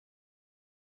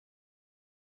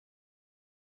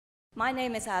My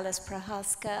name is Alice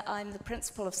Prohaska. I'm the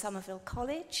principal of Somerville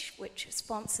College, which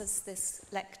sponsors this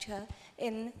lecture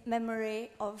in memory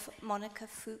of Monica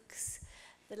Fooks.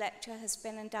 The lecture has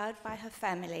been endowed by her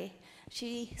family.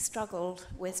 She struggled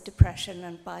with depression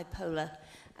and bipolar,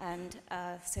 and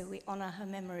so we honor her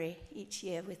memory each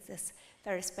year with this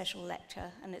very special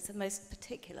lecture, and it's a most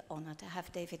particular honor to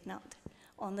have David Nutt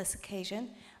on this occasion.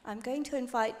 I'm going to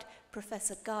invite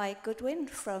Professor Guy Goodwin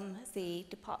from the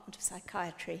Department of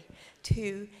Psychiatry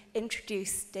to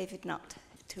introduce David Nutt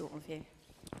to all of you.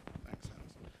 Thanks,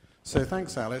 Alice. So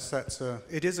thanks, Alice.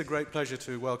 It is a great pleasure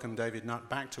to welcome David Nutt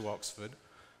back to Oxford.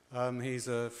 He's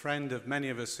a friend of many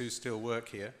of us who still work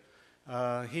here.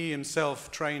 He himself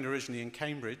trained originally in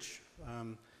Cambridge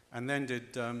and then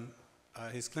did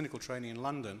his clinical training in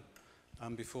London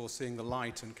before seeing the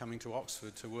light and coming to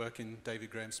Oxford to work in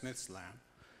David Graham Smith's lab.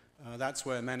 That's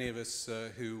where many of us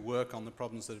who work on the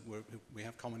problems that we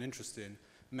have common interest in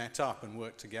met up and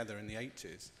worked together in the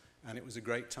 80s. And it was a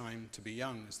great time to be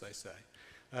young, as they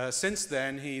say. Since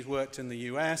then, he's worked in the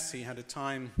US. He had a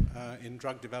time in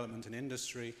drug development and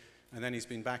industry. And then he's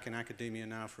been back in academia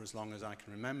now for as long as I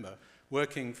can remember,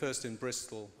 working first in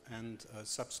Bristol and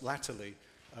latterly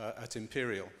at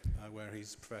Imperial, where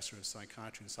he's professor of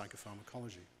psychiatry and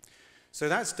psychopharmacology. So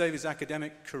that's David's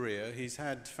academic career. He's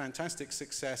had fantastic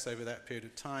success over that period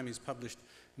of time. He's published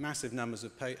massive numbers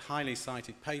of highly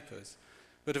cited papers.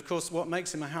 But of course, what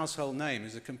makes him a household name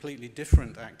is a completely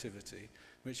different activity,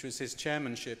 which was his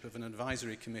chairmanship of an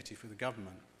advisory committee for the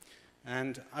government.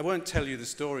 And I won't tell you the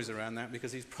stories around that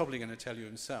because he's probably going to tell you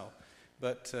himself.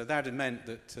 But that had meant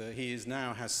that he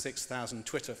now has 6,000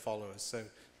 Twitter followers, so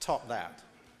top that.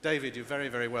 David, you're very,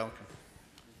 very welcome.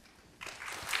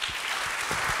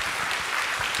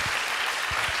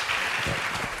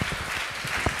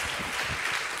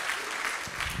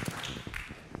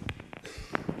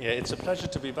 Yeah, it's a pleasure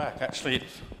to be back. Actually,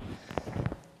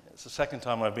 it's the second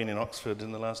time I've been in Oxford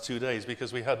in the last 2 days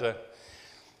because we had a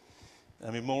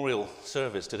memorial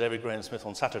service to David Graham Smith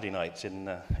on Saturday night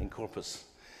in Corpus.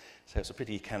 So it's a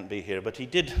pity he can't be here. But he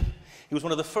was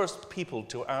one of the first people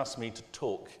to ask me to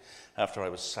talk after I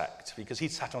was sacked, because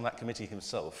he'd sat on that committee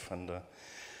himself, and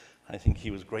I think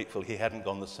he was grateful he hadn't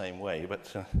gone the same way.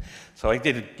 But so I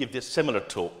did give this similar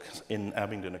talk in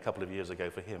Abingdon a couple of years ago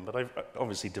for him, but I've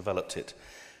obviously developed it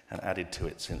and added to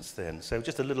it since then. So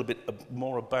just a little bit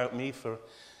more about me for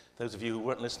those of you who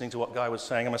weren't listening to what Guy was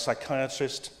saying. I'm a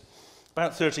psychiatrist,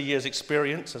 about 30 years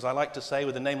experience, as I like to say,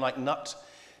 with a name like Nutt.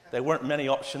 There weren't many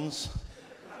options.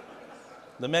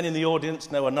 The men in the audience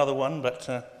know another one,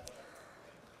 but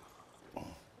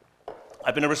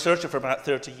I've been a researcher for about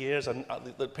 30 years, and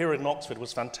the period in Oxford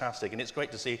was fantastic, and it's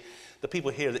great to see the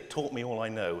people here that taught me all I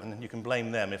know, and you can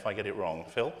blame them if I get it wrong.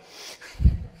 Phil?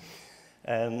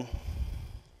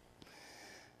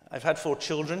 I've had 4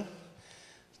 children.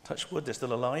 Touch wood, they're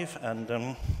still alive,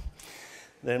 and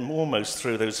they're almost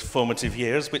through those formative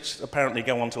years, which apparently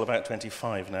go on till about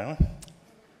 25 now.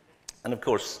 And of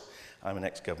course, I'm an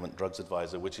ex-government drugs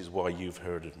advisor, which is why you've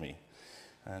heard of me.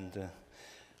 And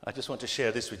I just want to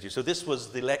share this with you. So this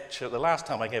was the lecture, the last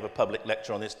time I gave a public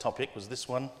lecture on this topic was this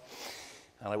one,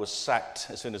 and I was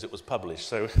sacked as soon as it was published.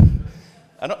 So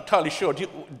I'm not entirely sure.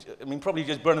 I mean, probably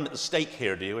just burn them at the stake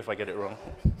here, do you, if I get it wrong?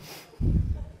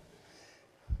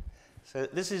 So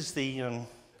this is the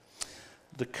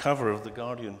cover of the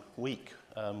Guardian Week,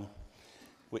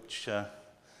 which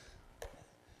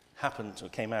happened or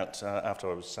came out after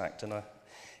I was sacked, and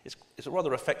it's a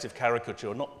rather effective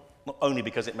caricature, not only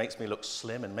because it makes me look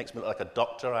slim and makes me look like a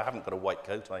doctor. I haven't got a white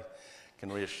coat, I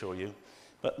can reassure you.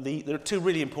 But there are 2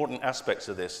 really important aspects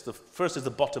of this. The first is the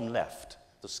bottom left,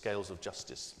 the scales of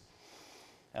justice.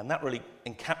 And that really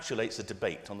encapsulates the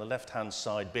debate. On the left-hand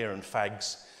side, beer and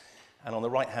fags, and on the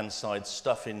right-hand side,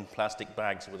 stuff in plastic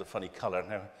bags with a funny color.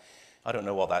 Now, I don't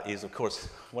know what that is. Of course,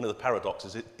 one of the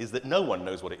paradoxes is that no one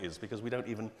knows what it is, because we don't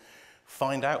even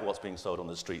find out what's being sold on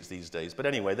the streets these days. But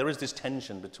anyway, there is this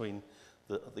tension between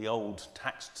the old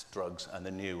taxed drugs and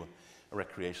the new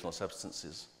recreational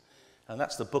substances. And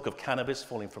that's the book of cannabis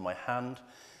falling from my hand.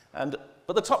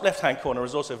 But the top left-hand corner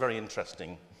is also very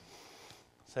interesting.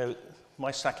 So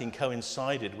my sacking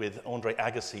coincided with Andre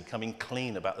Agassi coming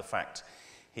clean about the fact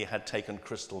he had taken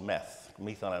crystal meth,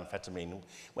 methamphetamine,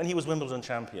 when he was Wimbledon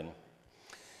champion.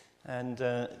 And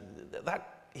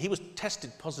he was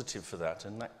tested positive for that,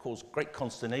 and that caused great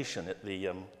consternation at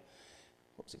the,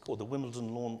 what's it called, the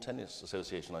Wimbledon Lawn Tennis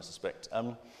Association, I suspect,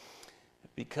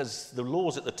 because the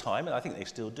laws at the time, and I think they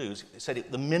still do, said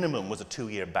the minimum was a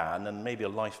 2-year ban and maybe a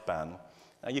life ban.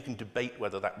 Now you can debate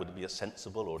whether that would be a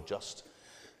sensible or just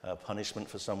punishment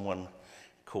for someone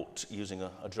caught using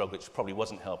a drug which probably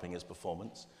wasn't helping his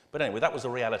performance. But anyway, that was a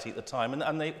reality at the time.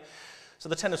 So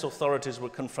the tennis authorities were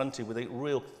confronted with a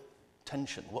real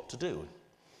tension, what to do.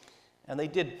 And they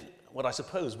did what I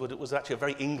suppose was actually a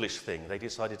very English thing. They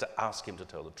decided to ask him to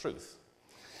tell the truth.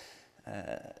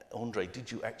 Andre,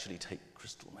 did you actually take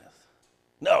crystal meth?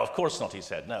 No, of course not, he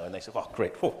said. No. And they said, oh,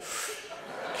 great. Whoa.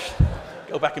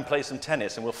 Go back and play some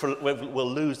tennis and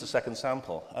we'll lose the second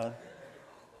sample.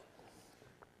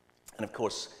 And of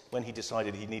course, when he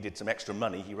decided he needed some extra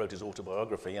money, he wrote his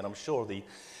autobiography, and I'm sure the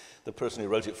person who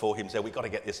wrote it for him said, we've got to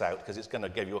get this out because it's going to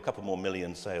give you a couple more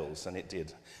million sales, and it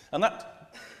did. And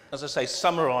that, as I say,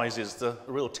 summarizes the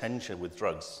real tension with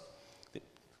drugs.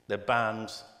 They're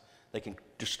banned, they can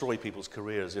destroy people's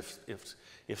careers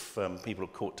if people are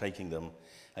caught taking them,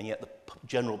 and yet the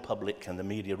general public and the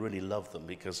media really love them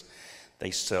because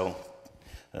they sell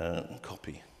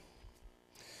copy.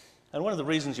 And one of the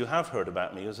reasons you have heard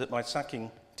about me is that my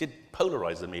sacking did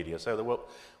polarize the media, so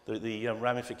the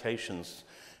ramifications,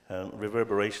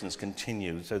 reverberations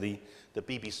continued. So the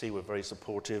BBC were very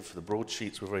supportive, the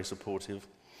broadsheets were very supportive.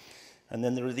 And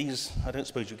then there are these, I don't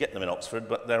suppose you get them in Oxford,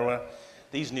 but there were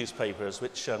these newspapers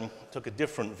which took a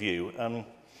different view.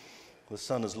 The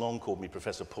Sun has long called me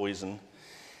Professor Poison.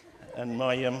 And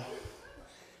my,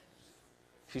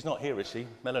 she's not here, is she?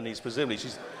 Melanie's presumably,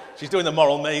 she's doing the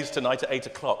Moral Maze tonight at 8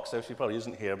 o'clock, so she probably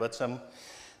isn't here. But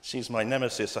she's my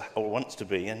nemesis, or wants to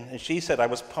be. And she said I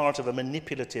was part of a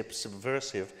manipulative,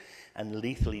 subversive, and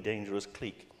lethally dangerous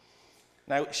clique.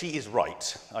 Now, she is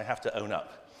right, I have to own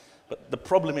up. But the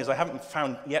problem is I haven't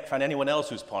yet found anyone else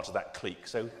who's part of that clique.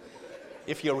 So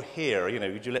if you're here,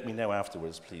 would you let me know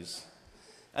afterwards, please?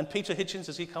 And Peter Hitchens,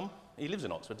 has he come? He lives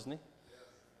in Oxford, doesn't he?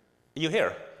 Are you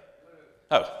here?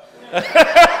 Oh.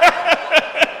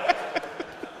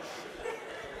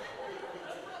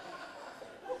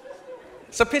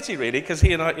 It's a pity, really, because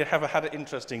he and I have had an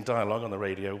interesting dialogue on the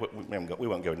radio, but we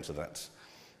won't go into that.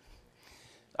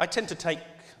 I tend to take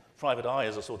private eye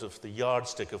as a sort of the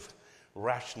yardstick of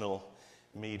rational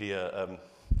media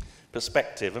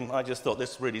perspective, and I just thought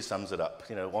this really sums it up.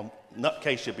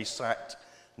 Nutcase should be sacked,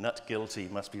 nut guilty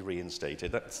must be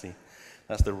reinstated. That's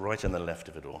the right and the left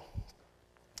of it all.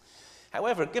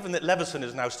 However, given that Leveson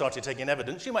has now started taking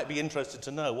evidence, you might be interested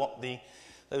to know what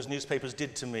those newspapers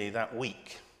did to me that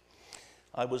week.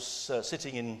 I was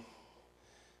sitting in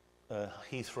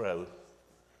Heathrow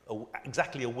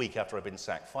exactly a week after I'd been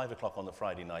sacked, 5 o'clock on the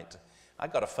Friday night. I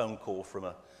got a phone call from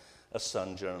a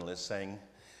Sun journalist saying,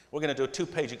 we're going to do a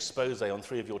 2-page expose on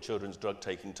 3 of your children's drug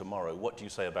taking tomorrow. What do you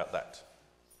say about that?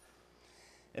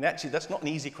 And actually, that's not an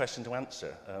easy question to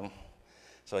answer.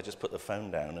 So I just put the phone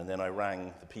down, and then I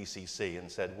rang the PCC and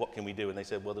said, what can we do? And they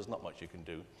said, well, there's not much you can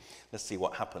do. Let's see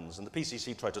what happens. And the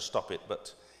PCC tried to stop it,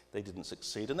 but they didn't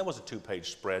succeed. And there was a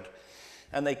 2-page spread.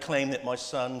 And they claimed that my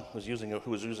son, who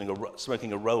was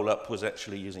smoking a roll-up, was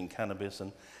actually using cannabis.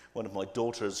 And one of my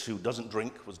daughters, who doesn't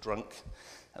drink, was drunk.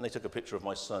 And they took a picture of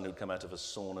my son who'd come out of a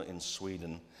sauna in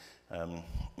Sweden,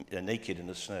 naked in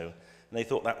the snow. And they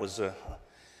thought that was,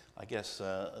 I guess,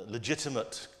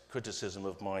 legitimate criticism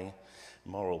of my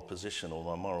moral position or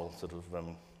my moral sort of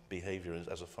behavior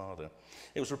as a father.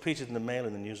 It was repeated in the Mail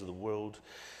and the News of the World.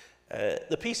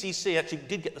 The PCC actually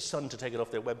did get the Sun to take it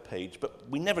off their webpage, but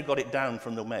we never got it down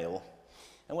from the Mail.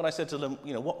 And when I said to them,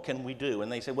 what can we do?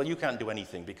 And they said, well, you can't do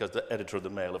anything because the editor of the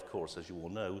Mail, of course, as you all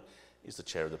know, is the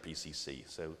chair of the PCC.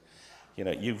 So,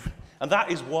 and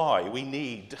that is why we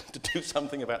need to do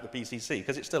something about the PCC,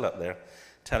 because it's still up there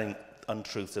telling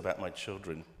untruths about my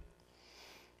children.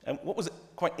 And what was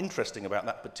quite interesting about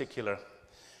that particular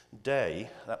day,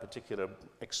 that particular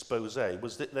expose,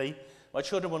 was that my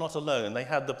children were not alone. They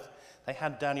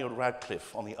had Daniel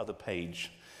Radcliffe on the other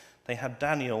page. They had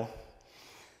Daniel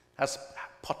as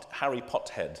Harry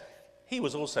Pothead. He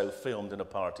was also filmed in a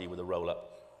party with a roll-up.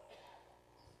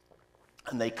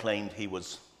 And they claimed he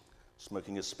was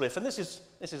smoking a spliff. And this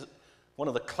is one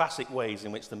of the classic ways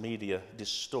in which the media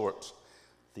distort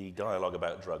the dialogue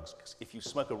about drugs. If you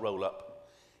smoke a roll-up,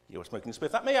 you're smoking a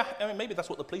spliff. Maybe that's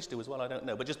what the police do as well, I don't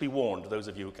know. But just be warned, those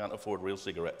of you who can't afford real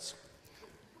cigarettes.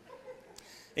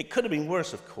 It could have been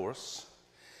worse, of course.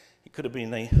 It could have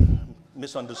been they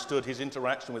misunderstood his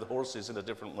interaction with horses in a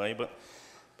different way, but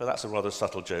that's a rather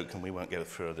subtle joke, and we won't go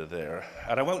further there.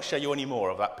 And I won't show you any more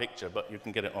of that picture, but you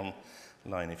can get it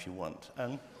online if you want.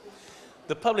 And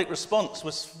the public response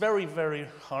was very, very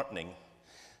heartening.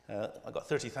 I got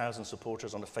 30,000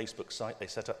 supporters on a Facebook site they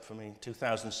set up for me,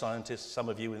 2,000 scientists, some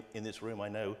of you in this room I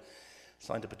know,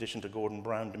 signed a petition to Gordon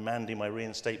Brown demanding my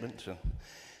reinstatement.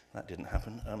 That didn't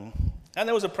happen. And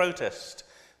there was a protest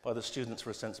by the Students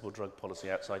for a Sensible Drug Policy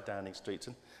outside Downing Street.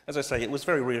 And as I say, it was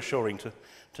very reassuring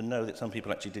to know that some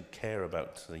people actually did care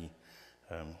about the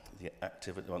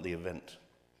activity, on the event.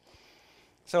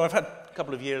 So I've had a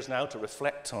couple of years now to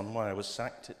reflect on why I was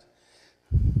sacked.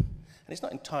 And it's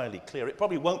not entirely clear. It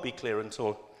probably won't be clear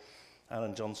until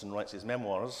Alan Johnson writes his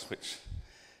memoirs, which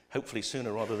hopefully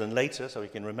sooner rather than later, so he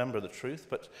can remember the truth.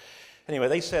 But anyway,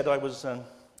 they said I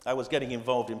was getting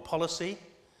involved in policy,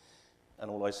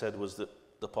 and all I said was that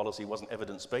the policy wasn't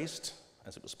evidence-based,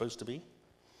 as it was supposed to be.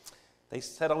 They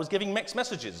said I was giving mixed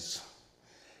messages.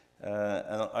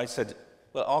 And I said,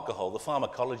 well, alcohol, the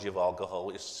pharmacology of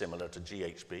alcohol is similar to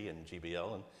GHB and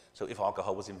GBL, and so if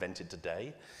alcohol was invented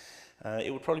today,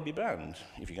 it would probably be banned,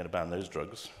 if you're going to ban those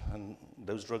drugs. And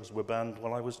those drugs were banned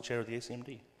while I was chair of the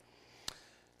ACMD.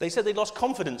 They said they lost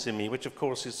confidence in me, which of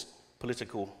course is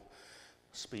political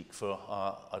speak for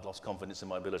I'd lost confidence in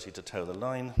my ability to toe the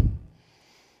line.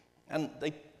 And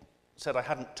they said I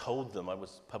hadn't told them I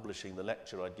was publishing the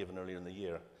lecture I'd given earlier in the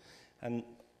year. And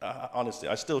honestly,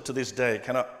 I still to this day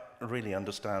cannot really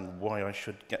understand why I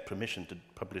should get permission to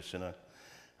publish in an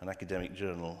academic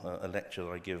journal a lecture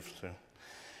that I give. So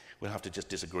we'll have to just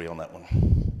disagree on that one.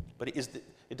 But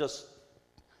it does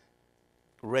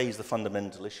raise the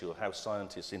fundamental issue of how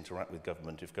scientists interact with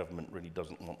government if government really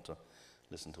doesn't want to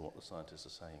listen to what the scientists are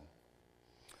saying.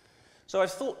 So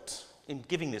I've thought in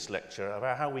giving this lecture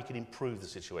about how we can improve the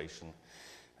situation.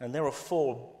 And there are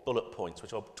 4 bullet points,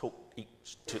 which I'll talk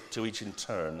to each in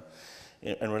turn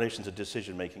in relation to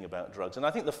decision-making about drugs. And I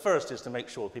think the first is to make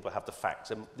sure people have the facts.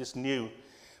 And this new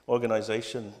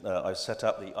organization I've set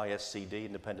up, the ISCD,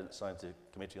 Independent Scientific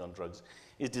Committee on Drugs,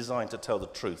 is designed to tell the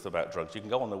truth about drugs. You can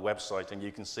go on the website and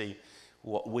you can see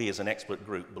what we as an expert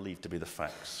group believe to be the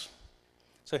facts.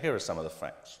 So here are some of the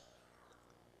facts.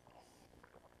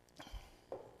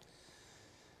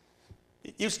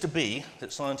 It used to be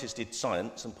that scientists did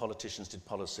science and politicians did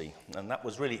policy, and that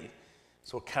was really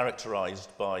sort of characterized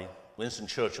by Winston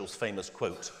Churchill's famous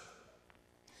quote,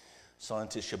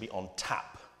 "Scientists should be on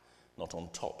tap, not on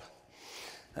top."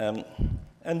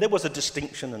 And there was a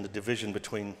distinction and a division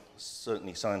between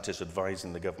certainly scientists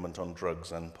advising the government on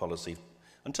drugs and policy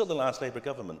until the last Labour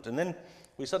government. And then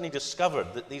we suddenly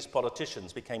discovered that these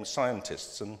politicians became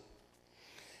scientists, and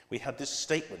we had this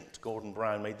statement, Gordon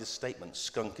Brown made this statement,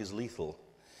 "Skunk is lethal,"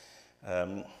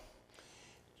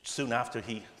 soon after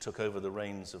he took over the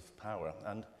reins of power.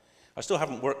 And I still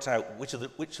haven't worked out which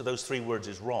of those 3 words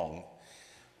is wrong.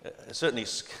 Certainly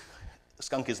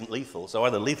skunk isn't lethal, so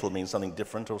either lethal means something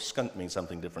different or skunk means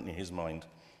something different in his mind.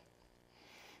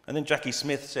 And then Jackie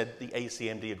Smith said the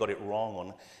ACMD had got it wrong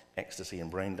on ecstasy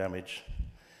and brain damage.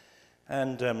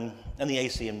 And the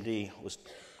ACMD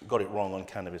got it wrong on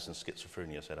cannabis and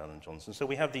schizophrenia, said Alan Johnson. So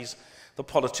we have the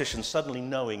politicians suddenly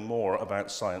knowing more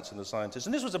about science than the scientists.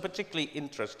 And this was a particularly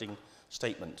interesting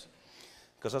statement,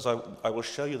 because as I will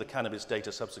show you the cannabis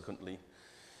data subsequently,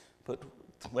 but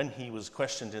when he was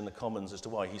questioned in the Commons as to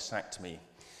why he sacked me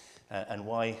and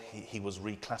why he was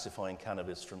reclassifying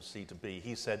cannabis from C to B,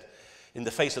 he said, in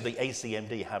the face of the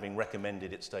ACMD having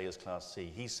recommended it stay as Class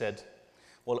C, he said,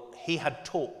 well, he had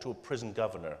talked to a prison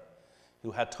governor who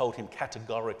had told him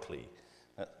categorically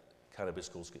that cannabis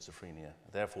caused schizophrenia.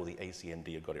 Therefore, the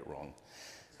ACMD had got it wrong.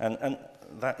 And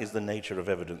that is the nature of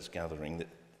evidence gathering that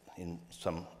in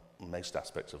most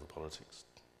aspects of the politics.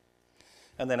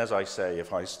 And then, as I say,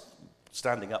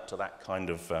 standing up to that kind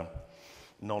of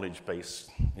knowledge base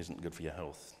isn't good for your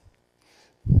health.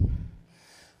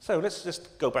 So let's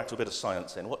just go back to a bit of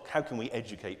science then. How can we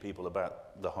educate people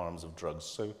about the harms of drugs?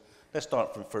 So let's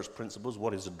start from first principles.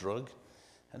 What is a drug?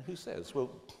 And who says?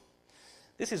 Well,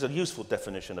 this is a useful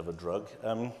definition of a drug,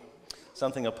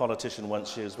 something a politician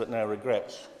once used but now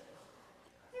regrets.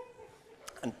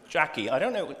 And Jackie, I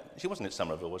don't know, she wasn't at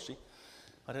Somerville, was she?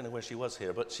 I don't know where she was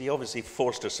here, but she obviously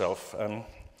forced herself.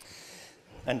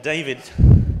 And David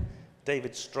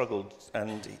struggled,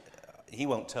 and he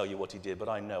won't tell you what he did, but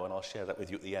I know, and I'll share that with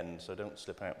you at the end, so don't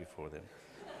slip out before then.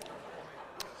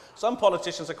 Some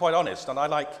politicians are quite honest, and I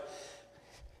like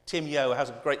Tim Yeo has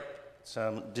a great,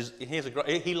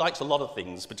 he likes a lot of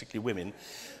things, particularly women,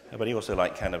 but he also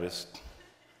liked cannabis.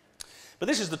 But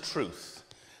this is the truth.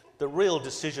 The real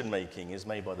decision-making is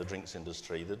made by the drinks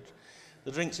industry.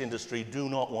 The drinks industry do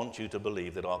not want you to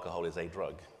believe that alcohol is a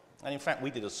drug. And in fact, we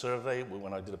did a survey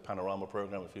when I did a panorama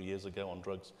program a few years ago on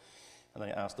drugs, and I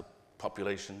asked the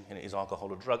population, is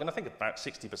alcohol a drug? And I think about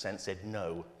 60% said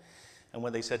no. And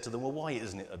when they said to them, well, why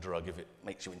isn't it a drug if it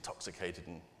makes you intoxicated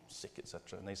and sick,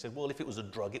 etc.? And they said, well, if it was a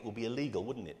drug, it would be illegal,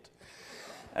 wouldn't it?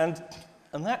 And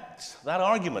that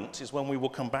argument is one we will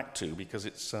come back to, because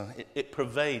it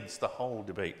pervades the whole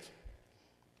debate.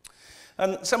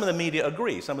 And some of the media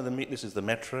agree. This is the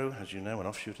Metro, as you know, an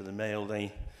offshoot of the Mail.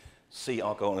 They see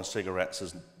alcohol and cigarettes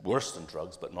as worse than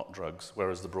drugs, but not drugs,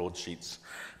 whereas the broadsheets,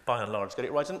 by and large, get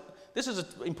it right. And this is an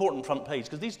important front page,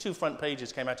 because these two front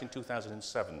pages came out in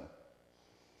 2007.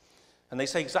 And they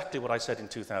say exactly what I said in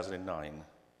 2009.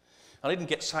 I didn't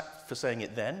get sacked for saying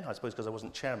it then, I suppose because I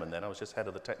wasn't chairman then, I was just head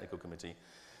of the technical committee.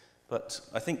 But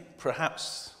I think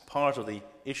perhaps part of the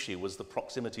issue was the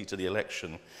proximity to the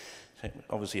election.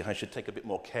 Obviously, I should take a bit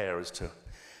more care as to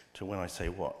when I say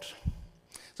what.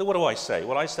 So what do I say?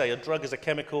 Well, I say a drug is a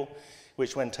chemical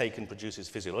which, when taken, produces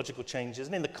physiological changes.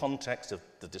 And in the context of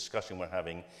the discussion we're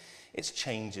having, it's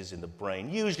changes in the brain,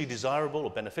 usually desirable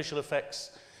or beneficial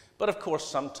effects. But of course,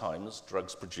 sometimes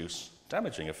drugs produce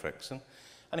damaging effects.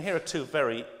 And here are two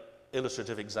very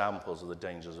illustrative examples of the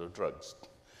dangers of drugs.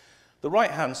 The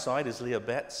right-hand side is Leah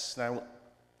Betts. Now,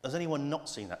 has anyone not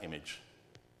seen that image?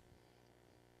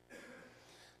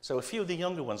 So a few of the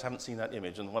younger ones haven't seen that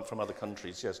image, and one from other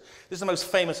countries, yes. This is the most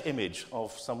famous image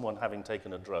of someone having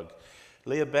taken a drug.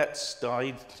 Leah Betts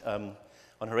died on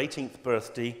her 18th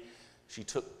birthday. She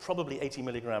took probably 80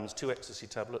 milligrams, 2 ecstasy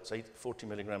tablets, 40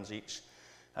 milligrams each.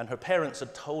 And her parents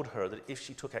had told her that if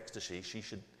she took ecstasy, she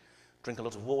should drink a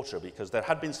lot of water, because there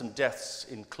had been some deaths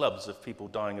in clubs of people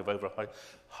dying of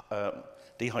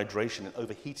dehydration and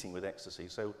overheating with ecstasy.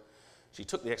 So she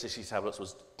took the ecstasy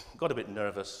tablets, got a bit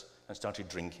nervous, and started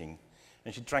drinking.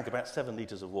 And she drank about 7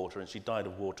 litres of water, and she died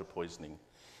of water poisoning.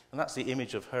 And that's the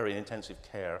image of her in intensive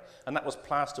care. And that was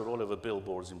plastered all over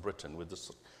billboards in Britain with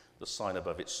the sign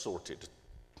above it, sorted.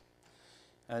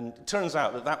 And it turns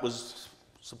out that that was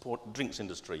drinks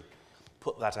industry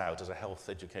put that out as a health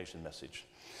education message.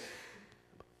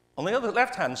 On the other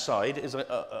left-hand side is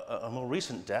a more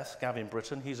recent death, Gavin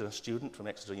Britton. He's a student from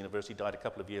Edinburgh University, died a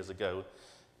couple of years ago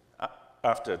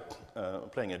after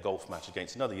playing a golf match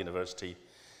against another university.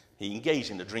 He engaged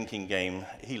in the drinking game,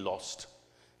 he lost,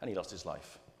 and he lost his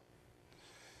life.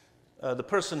 The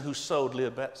person who sold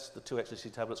Leah Betts the 2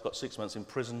 ecstasy tablets got 6 months in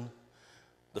prison.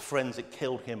 The friends that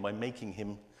killed him by making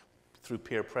him, through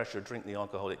peer pressure, drink the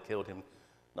alcohol that killed him,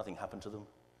 nothing happened to them.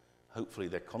 Hopefully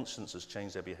their conscience has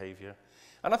changed their behavior.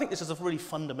 And I think this is a really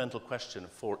fundamental question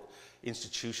for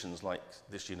institutions like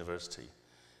this university.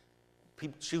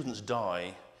 Students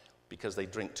die because they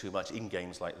drink too much in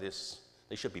games like this.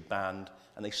 They should be banned,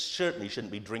 and they certainly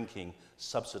shouldn't be drinking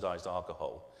subsidized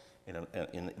alcohol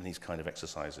in these kind of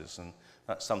exercises. And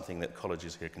that's something that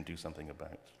colleges here can do something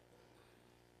about.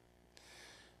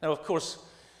 Now, of course,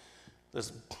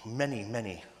 there's many,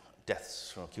 many deaths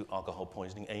from acute alcohol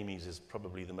poisoning. Amy's is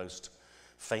probably the most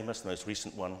famous, the most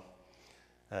recent one,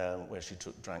 where she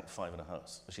drank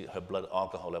 5.5. Her blood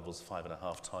alcohol levels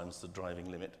 5.5 times the driving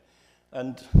limit.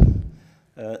 And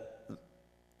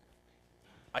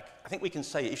I think we can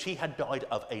say if she had died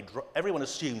of a drug, everyone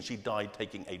assumes she died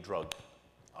taking a drug,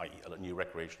 i.e. a new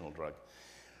recreational drug.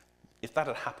 If that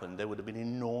had happened, there would have been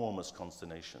enormous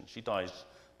consternation. She dies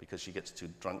because she gets too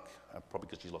drunk, probably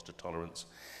because she's lost her tolerance.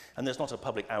 And there's not a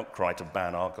public outcry to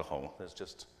ban alcohol. There's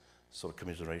just sort of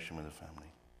commiseration with the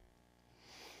family.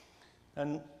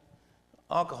 And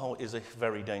alcohol is a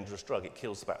very dangerous drug. It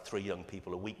kills about 3 young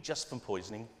people a week just from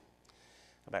poisoning.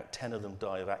 About 10 of them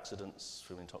die of accidents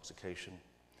through intoxication.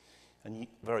 And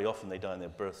very often they die on their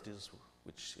birthdays,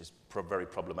 which is very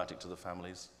problematic to the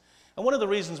families. And one of the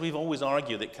reasons we've always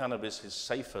argued that cannabis is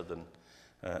safer than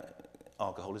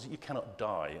alcohol is that you cannot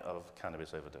die of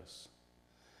cannabis overdose.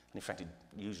 And in fact, it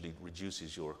usually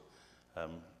reduces your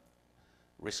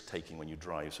risk-taking when you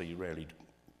drive, so you rarely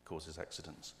causes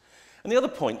accidents. And the other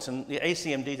point, and the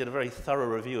ACMD did a very thorough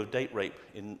review of date rape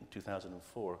in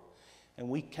 2004, and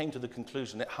we came to the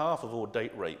conclusion that half of all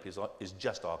date rape is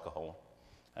just alcohol,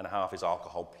 and half is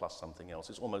alcohol plus something else.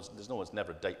 There's almost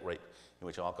never date rape in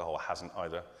which alcohol hasn't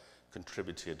either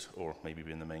contributed or maybe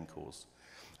been the main cause.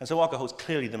 And so alcohol is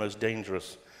clearly the most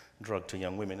dangerous drug to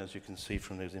young women, as you can see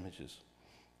from those images.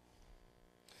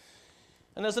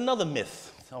 And there's another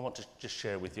myth I want to just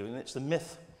share with you, and it's the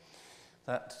myth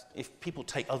that if people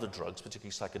take other drugs,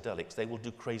 particularly psychedelics, they will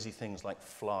do crazy things like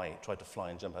try to fly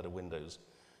and jump out of windows.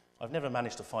 I've never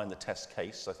managed to find the test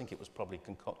case. I think it was probably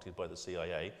concocted by the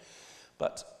CIA.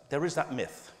 But there is that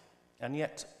myth. And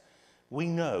yet, we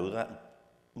know that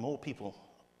more people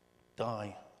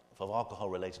die of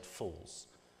alcohol-related falls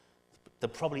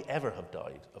than probably ever have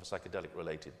died of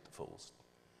psychedelic-related falls.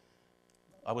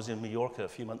 I was in Mallorca a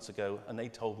few months ago, and they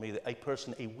told me that a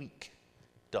person a week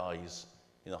dies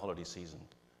in the holiday season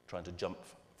trying to jump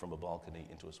from a balcony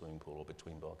into a swimming pool or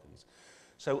between balconies.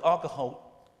 So alcohol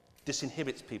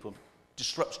disinhibits people,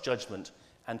 disrupts judgment,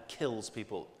 and kills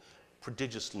people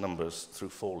prodigious numbers through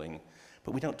falling.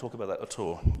 But we don't talk about that at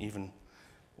all, even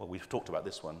Well, we've talked about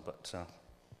this one,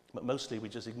 but mostly we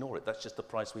just ignore it. That's just the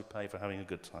price we pay for having a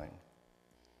good time.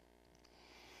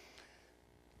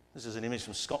 This is an image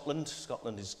from Scotland.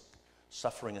 Scotland is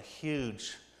suffering a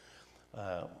huge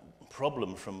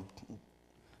problem from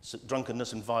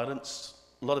drunkenness and violence.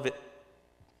 A lot of it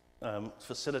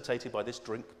facilitated by this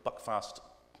drink, Buckfast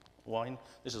wine.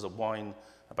 This is a wine,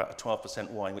 about a 12%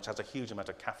 wine, which has a huge amount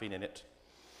of caffeine in it.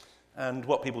 And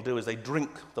what people do is they drink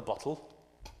the bottle,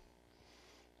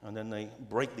 and then they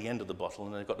break the end of the bottle,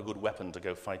 and they've got a good weapon to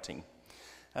go fighting.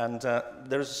 And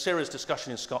there is a serious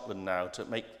discussion in Scotland now to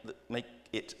make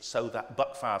it so that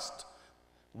Buckfast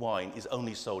wine is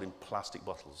only sold in plastic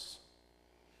bottles.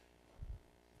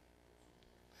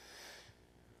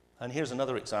 And here's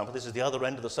another example. This is the other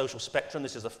end of the social spectrum.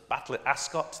 This is a battle at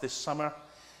Ascot this summer,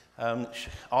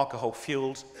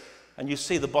 alcohol-fueled. And you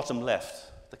see the bottom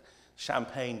left. The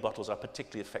champagne bottles are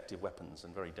particularly effective weapons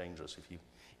and very dangerous if you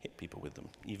hit people with them,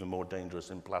 even more dangerous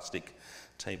than plastic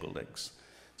table legs.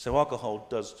 So alcohol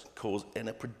does cause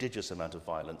a prodigious amount of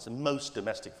violence, and most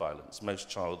domestic violence, most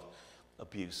child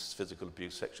abuse, physical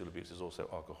abuse, sexual abuse is also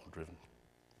alcohol-driven.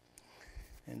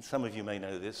 And some of you may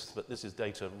know this, but this is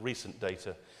data, recent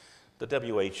data, the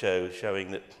WHO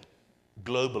showing that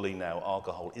globally now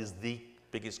alcohol is the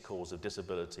biggest cause of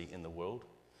disability in the world.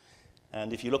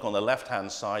 And if you look on the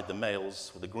left-hand side, the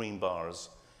males with the green bars,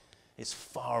 it's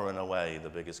far and away the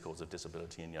biggest cause of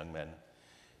disability in young men.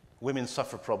 Women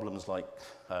suffer problems like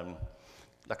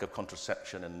lack of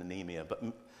contraception and anemia, but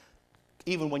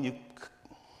even when you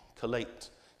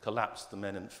collapse the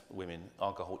men and women,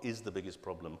 alcohol is the biggest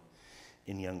problem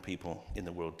in young people in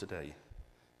the world today.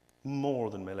 More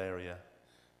than malaria,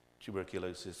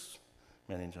 tuberculosis,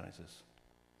 meningitis.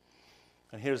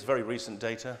 And here's very recent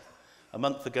data. A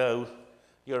month ago,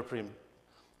 European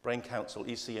Brain Council,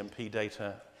 ECMP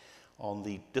data on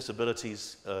the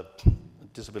disabilities,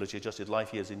 disability-adjusted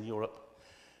life years in Europe.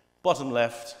 Bottom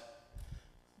left,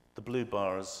 the blue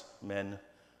bars, men.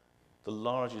 The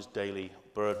largest daily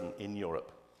burden in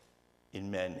Europe in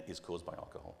men is caused by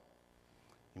alcohol.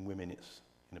 In women, it's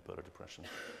unipolar depression.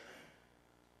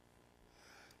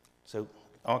 So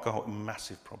alcohol, a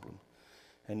massive problem.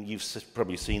 And you've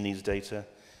probably seen these data.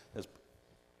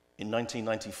 In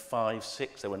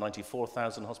 1995-6, there were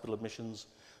 94,000 hospital admissions.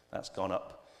 That's gone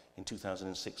up in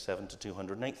 2006-7 to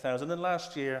 208,000. And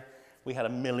last year, we had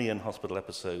 1 million hospital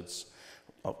episodes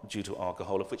due to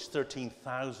alcohol, of which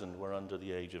 13,000 were under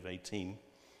the age of 18.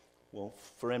 Well,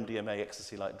 for MDMA,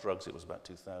 ecstasy-like drugs, it was about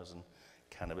 2,000.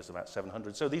 Cannabis, about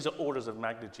 700. So these are orders of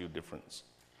magnitude difference.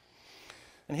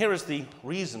 And here is the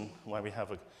reason why we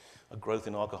have a growth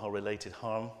in alcohol-related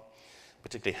harm,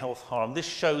 particularly health harm. This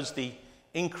shows the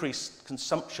increased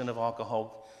consumption of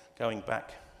alcohol going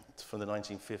back from the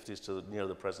 1950s to near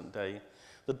the present day.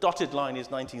 The dotted line is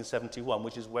 1971,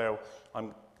 which is where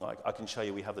I can show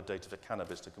you we have the data for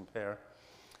cannabis to compare.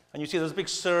 And you see there's a big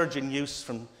surge in use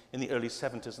in the early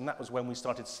 70s, and that was when we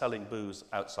started selling booze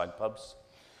outside pubs.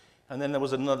 And then there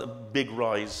was another big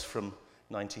rise from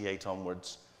 98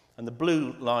 onwards. And the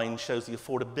blue line shows the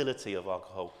affordability of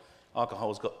alcohol. Alcohol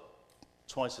has got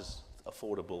twice as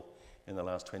affordable in the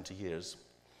last 20 years.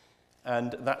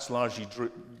 And that's largely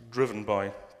driven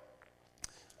by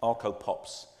Alco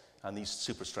Pops and these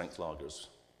super strength lagers.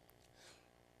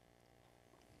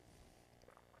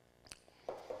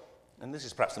 And this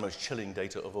is perhaps the most chilling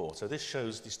data of all. So this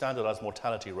shows the standardized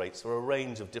mortality rates for a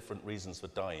range of different reasons for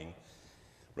dying: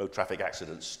 road traffic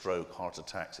accidents, stroke, heart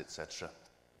attacks, etc.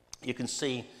 You can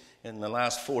see in the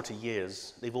last 40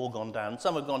 years, they've all gone down.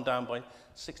 Some have gone down by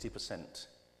 60%.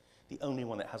 The only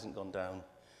one that hasn't gone down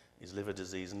is liver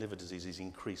disease, and liver disease is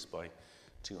increased by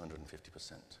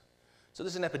 250%. So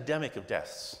there's an epidemic of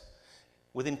deaths.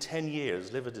 Within 10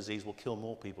 years, liver disease will kill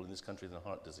more people in this country than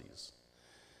heart disease.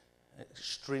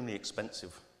 Extremely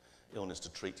expensive illness to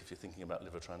treat if you're thinking about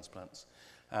liver transplants.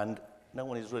 And no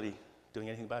one is really doing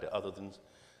anything about it other than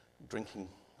drinking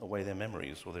away their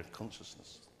memories or their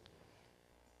consciousness.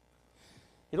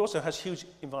 It also has huge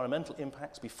environmental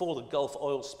impacts. Before the Gulf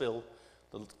oil spill,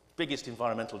 the biggest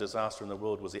environmental disaster in the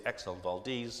world was the Exxon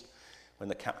Valdez, when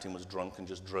the captain was drunk and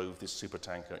just drove this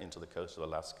supertanker into the coast of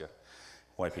Alaska,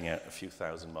 wiping out a few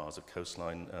thousand miles of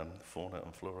coastline fauna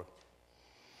and flora.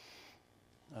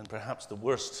 And perhaps the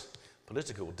worst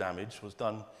political damage was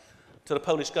done to the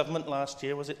Polish government last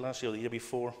year. Was it last year or the year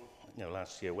before? No,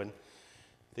 last year, when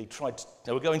they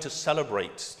were going to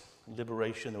celebrate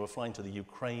liberation. They were flying to the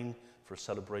Ukraine for a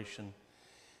celebration.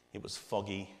 It was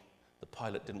foggy. The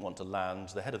pilot didn't want to land.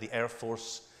 The head of the Air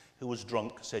Force, who was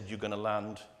drunk, said, "You're going to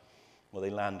land." Well, they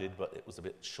landed, but it was a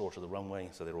bit short of the runway,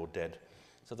 so they were all dead.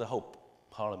 So the whole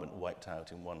parliament wiped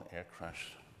out in one air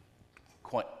crash.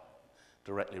 quite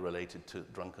directly related to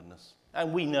drunkenness.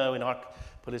 And we know in our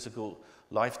political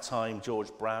lifetime, George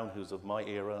Brown, who's of my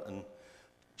era, and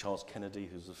Charles Kennedy,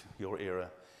 who's of your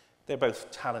era, they're both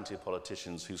talented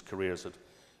politicians whose careers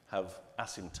have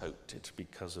asymptoted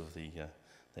because of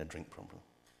their drink problem.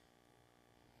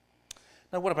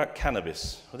 Now, what about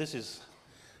cannabis? Well, this is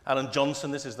Alan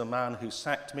Johnson. This is the man who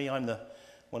sacked me. I'm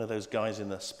one of those guys in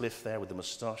the spliff there with the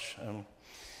moustache.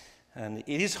 And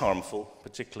it is harmful,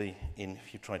 particularly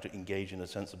if you try to engage in a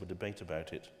sensible debate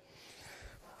about it.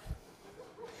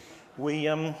 We,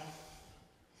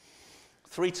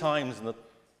 3 times in the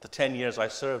 10 years I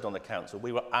served on the council,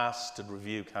 we were asked to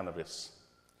review cannabis.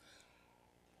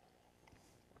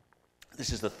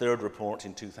 This is the 3rd report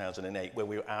in 2008 where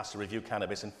we were asked to review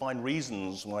cannabis and find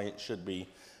reasons why it should be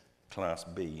Class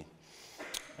B.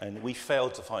 And we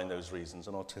failed to find those reasons,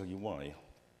 and I'll tell you why.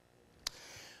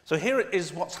 So here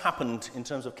is what's happened in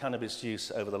terms of cannabis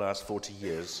use over the last 40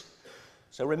 years.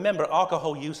 So remember,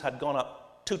 alcohol use had gone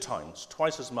up 2 times,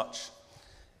 twice as much.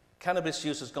 Cannabis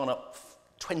use has gone up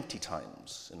 20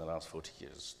 times in the last 40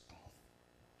 years.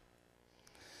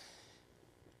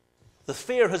 The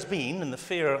fear has been, and the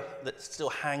fear that still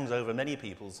hangs over many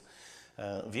people's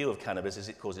view of cannabis, is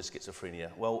it causes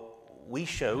schizophrenia. Well, we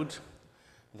showed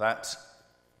that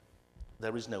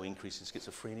there is no increase in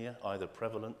schizophrenia, either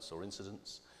prevalence or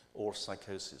incidence or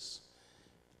psychosis.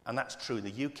 And that's true in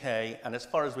the UK, and as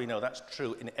far as we know, that's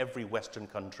true in every Western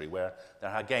country where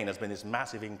there, again, has been this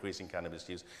massive increase in cannabis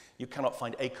use. You cannot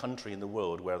find a country in the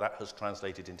world where that has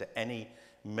translated into any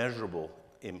measurable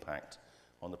impact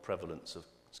on the prevalence of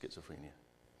schizophrenia.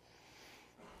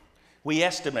 We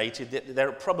estimated that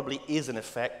there probably is an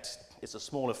effect, it's a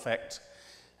small effect,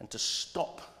 and to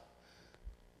stop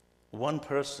one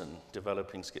person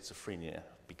developing schizophrenia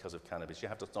because of cannabis, you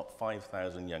have to stop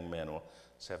 5,000 young men or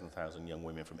 7,000 young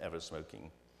women from ever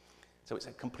smoking. So it's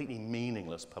a completely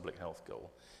meaningless public health goal,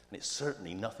 and it's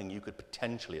certainly nothing you could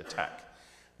potentially attack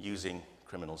using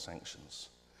criminal sanctions.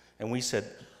 And we said,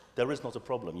 there is not a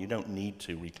problem, you don't need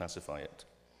to reclassify it.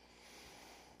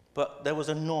 But there was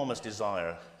enormous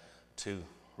desire to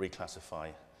reclassify,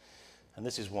 and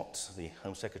this is what the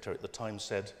Home Secretary at the time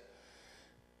said: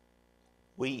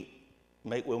 we'll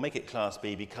make it Class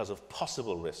B because of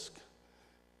possible risk,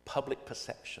 public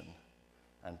perception,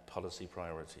 and policy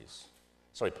priorities.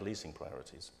 Sorry, policing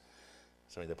priorities.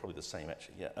 Sorry, they're probably the same,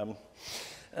 actually, yeah.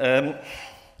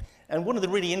 And one of the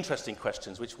really interesting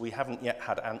questions, which we haven't yet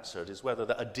had answered, is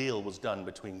whether a deal was done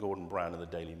between Gordon Brown and the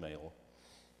Daily Mail.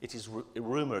 It is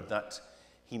rumoured that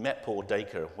he met Paul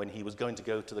Dacre when he was going to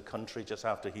go to the country just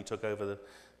after he took over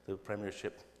the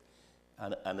premiership,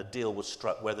 and a deal was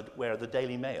struck where the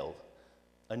Daily Mail,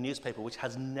 a newspaper which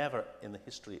has never in the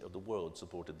history of the world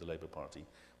supported the Labour Party,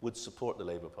 would support the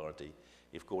Labour Party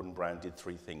if Gordon Brown did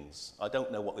 3 things. I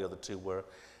don't know what the other 2 were,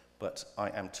 but I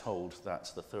am told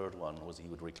that the 3rd one was he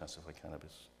would reclassify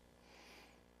cannabis.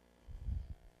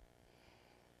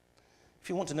 If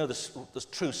you want to know the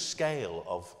true scale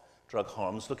of drug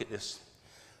harms, look at this.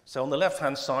 So on the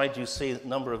left-hand side, you see the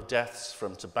number of deaths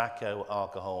from tobacco,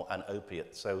 alcohol, and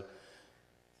opiates. So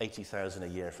 80,000 a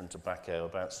year from tobacco,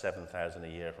 about 7,000 a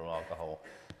year from alcohol,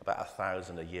 about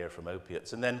 1,000 a year from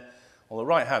opiates. And then on the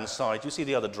right-hand side, you see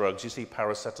the other drugs. You see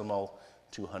paracetamol,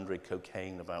 200,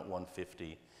 cocaine, about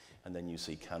 150, and then you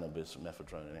see cannabis,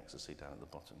 mephedrone, and ecstasy down at the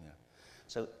bottom there.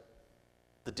 So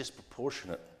the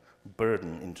disproportionate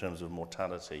burden in terms of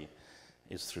mortality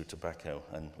is through tobacco,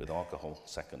 and with alcohol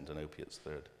second and opiates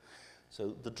third.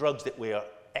 So the drugs that we are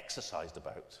exercised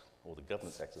about, or the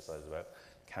government's exercised about,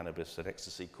 cannabis and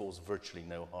ecstasy, cause virtually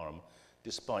no harm,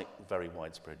 despite very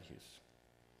widespread use.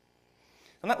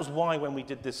 And that was why when we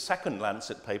did this second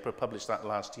Lancet paper, published that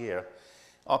last year,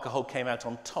 alcohol came out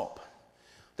on top.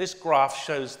 This graph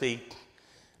shows the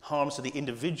harms to the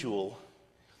individual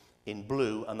in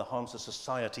blue and the harms to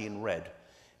society in red.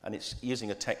 And it's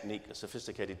using a technique, a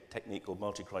sophisticated technique called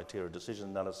multi-criteria decision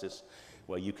analysis,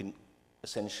 where you can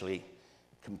essentially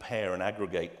compare and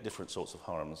aggregate different sorts of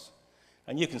harms.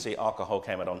 And you can see alcohol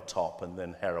came out on top, and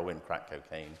then heroin, crack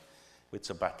cocaine, with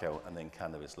tobacco, and then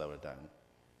cannabis lower down.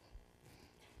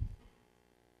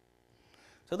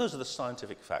 So those are the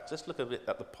scientific facts. Let's look a bit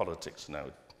at the politics now.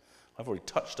 I've already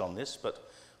touched on this,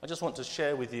 but I just want to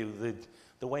share with you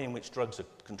the way in which drugs are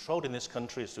controlled in this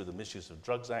country is through the Misuse of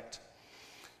Drugs Act.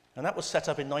 And that was set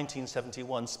up in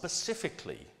 1971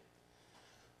 specifically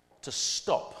to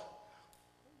stop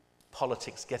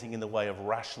politics getting in the way of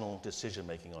rational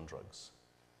decision-making on drugs.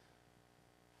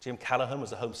 Jim Callaghan was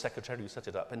the Home Secretary who set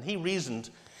it up, and he reasoned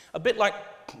a bit like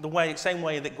same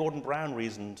way that Gordon Brown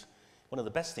reasoned. One of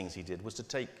the best things he did was to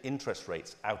take interest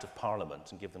rates out of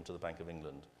Parliament and give them to the Bank of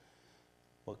England.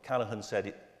 Well, Callaghan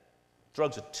said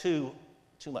drugs are too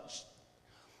much,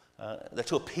 they're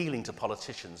too appealing to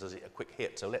politicians as a quick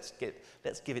hit, so let's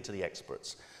give it to the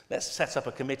experts. Let's set up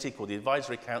a committee called the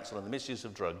Advisory Council on the Misuse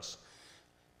of Drugs,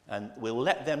 and we'll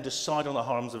let them decide on the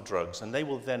harms of drugs, and they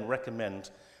will then recommend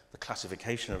the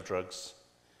classification of drugs,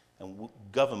 and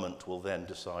government will then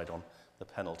decide on the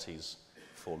penalties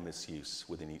for misuse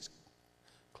within each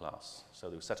class. So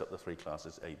they've set up the 3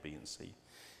 classes, A, B, and C.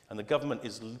 And the government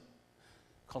is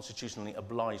constitutionally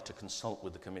obliged to consult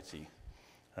with the committee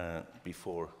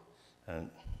before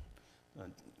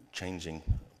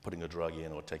putting a drug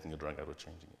in or taking a drug out or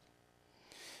changing it.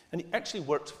 And it actually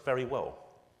worked very well.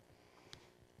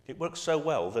 It worked so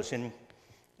well that in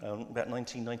about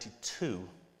 1992,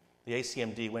 the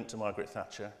ACMD went to Margaret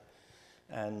Thatcher,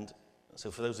 and so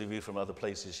for those of you from other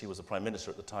places, she was the Prime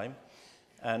Minister at the time,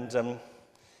 and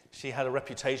she had a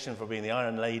reputation for being the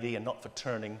Iron Lady and not for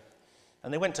turning.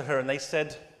 And they went to her and they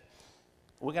said,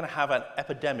 we're going to have an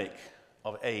epidemic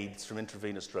of AIDS from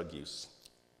intravenous drug use.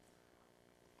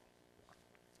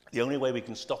 The only way we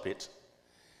can stop it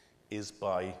is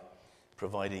by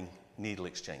providing needle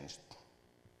exchange.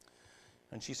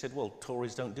 And she said, well,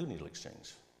 Tories don't do needle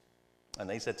exchange. And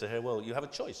they said to her, well, you have a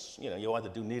choice. You know, you either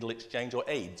do needle exchange or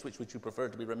AIDS. Which would you prefer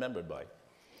to be remembered by?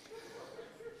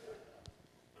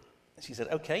 She said,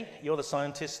 okay, you're the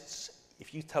scientists.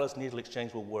 If you tell us needle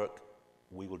exchange will work,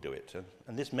 we will do it.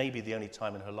 And this may be the only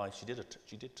time in her life she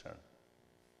did turn.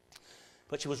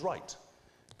 But she was right,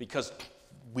 because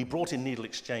we brought in needle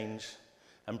exchange,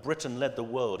 and Britain led the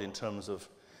world in terms of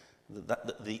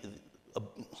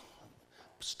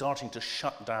starting to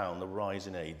shut down the rise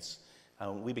in AIDS.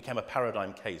 We became a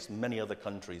paradigm case. Many other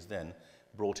countries then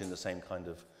brought in the same kind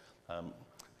of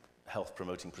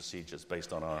health-promoting procedures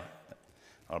based on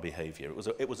our behaviour.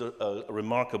 It was a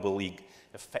remarkably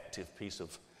effective piece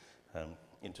of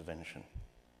intervention.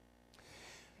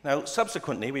 Now,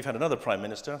 subsequently, we've had another Prime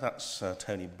Minister. That's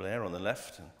Tony Blair on the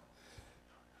left, and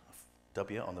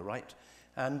W on the right.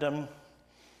 And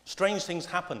strange things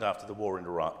happened after the war in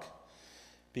Iraq,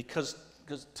 because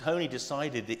Tony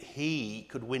decided that he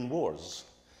could win wars.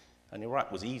 And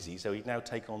Iraq was easy, so he'd now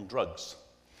take on drugs,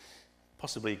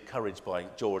 possibly encouraged by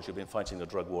George, who'd been fighting the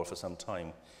drug war for some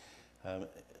time.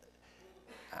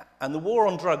 And the war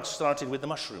on drugs started with the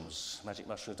mushrooms, magic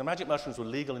mushrooms. The magic mushrooms were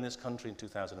legal in this country in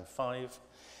 2005,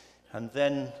 and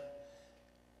then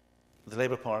the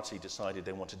Labour Party decided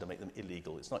they wanted to make them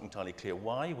illegal. It's not entirely clear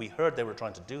why. We heard they were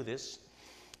trying to do this,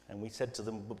 and we said to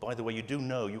them, by the way, you do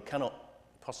know you cannot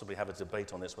possibly have a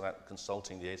debate on this without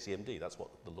consulting the ACMD. That's what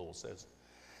the law says.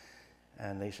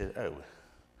 And they said,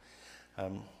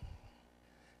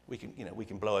 we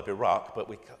can blow up Iraq, but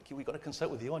we've got to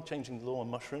consult with you on changing the law on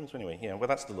mushrooms. Anyway, yeah, well,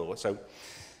 that's the law. So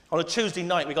on a Tuesday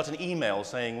night, we got an email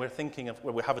saying, we'll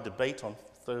have a debate on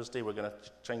Thursday. We're going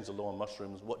to change the law on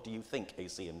mushrooms. What do you think,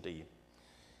 ACMD?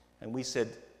 And we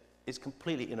said, it's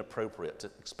completely inappropriate to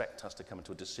expect us to come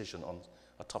to a decision on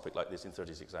a topic like this in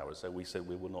 36 hours. So we said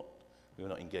we will not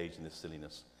engage in this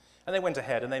silliness. And they went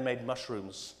ahead and they made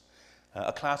mushrooms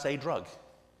a Class A drug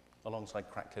alongside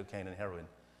crack cocaine and heroin.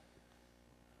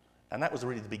 And that was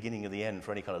really the beginning of the end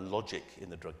for any kind of logic in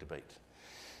the drug debate.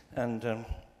 And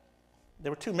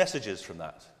there were 2 messages from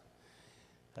that.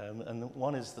 And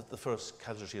one is that the first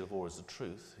casualty of war is the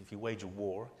truth. If you wage a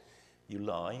war, you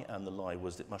lie, and the lie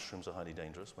was that mushrooms are highly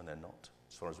dangerous when they're not.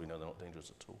 As far as we know, they're not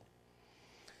dangerous at all.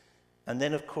 And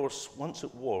then, of course, once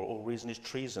at war, all reason is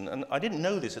treason. And I didn't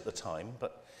know this at the time,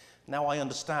 but now I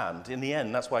understand. In the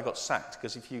end, that's why I got sacked,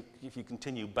 because if you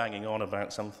continue banging on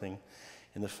about something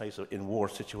in the face of in war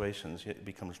situations, it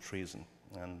becomes treason.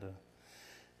 And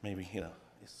maybe,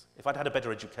 if I'd had a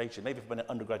better education, maybe if I'd been an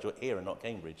undergraduate here and not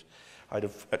Cambridge, I'd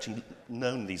have actually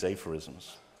known these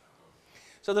aphorisms.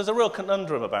 So there's a real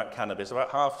conundrum about cannabis.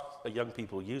 About half of young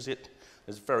people use it.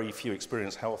 There's very few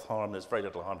experience health harm. There's very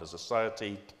little harm to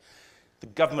society. The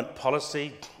government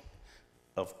policy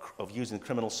of using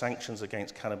criminal sanctions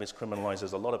against cannabis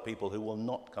criminalizes a lot of people who will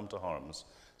not come to harms.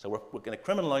 So we're going to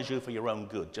criminalize you for your own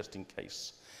good, just in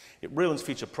case. It ruins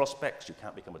future prospects. You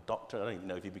can't become a doctor. I don't even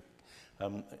know if you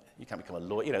can't become a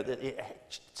lawyer.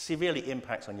 It severely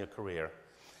impacts on your career.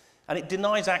 And it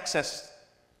denies access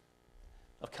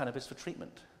of cannabis for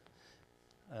treatment.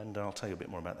 And I'll tell you a bit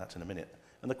more about that in a minute.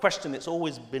 And the question that's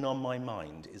always been on my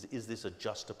mind is this a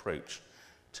just approach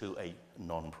to a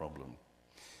non-problem?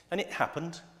 And it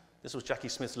happened. This was Jackie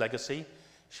Smith's legacy.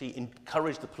 She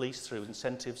encouraged the police through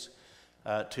incentives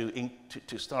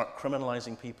to start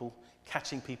criminalizing people,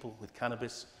 catching people with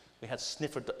cannabis. We had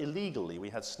illegally, we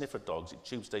had sniffer dogs at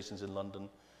tube stations in London,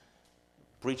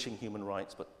 breaching human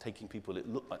rights, but taking people that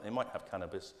looked like they might have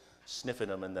cannabis, sniffing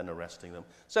them, and then arresting them.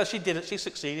 So she did it. She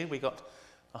succeeded. We got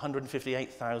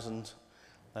 158,000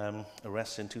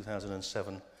 arrests in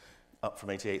 2007, up from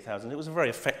 88,000. It was a very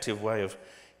effective way of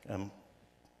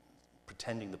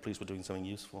pretending the police were doing something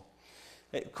useful.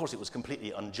 Of course, it was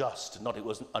completely unjust. It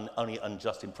wasn't only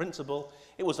unjust in principle,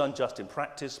 it was unjust in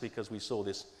practice, because we saw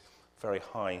this very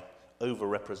high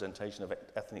overrepresentation of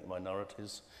ethnic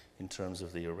minorities in terms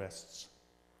of the arrests.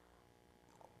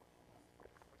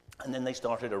 And then they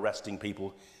started arresting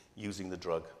people using the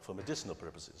drug for medicinal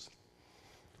purposes.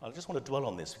 I just want to dwell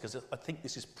on this, because I think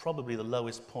this is probably the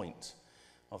lowest point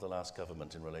of the last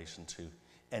government in relation to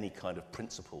any kind of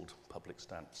principled public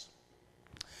stance.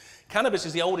 Cannabis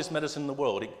is the oldest medicine in the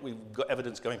world. We've got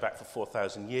evidence going back for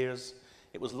 4,000 years.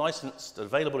 It was licensed,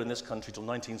 available in this country till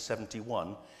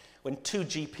 1971, when 2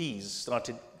 GPs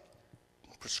started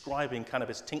prescribing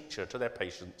cannabis tincture to their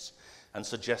patients and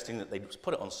suggesting that they'd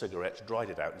put it on cigarettes, dried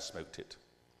it out, and smoked it.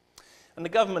 And the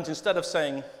government, instead of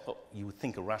saying, what you would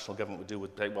think a rational government would do,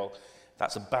 would say, well,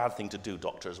 that's a bad thing to do,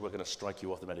 doctors, we're going to strike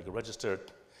you off the medical register.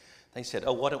 They said,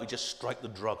 oh, why don't we just strike the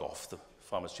drug off the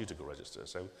pharmaceutical register?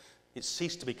 So it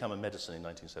ceased to become a medicine in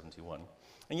 1971.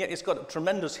 And yet it's got a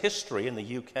tremendous history in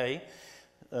the UK.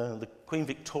 The Queen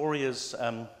Victoria's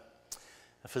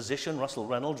physician, Russell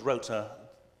Reynolds, wrote a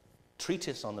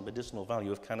treatise on the medicinal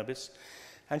value of cannabis.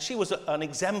 And she was an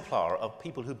exemplar of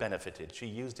people who benefited. She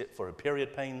used it for her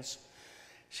period pains.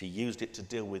 She used it to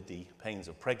deal with the pains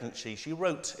of pregnancy. She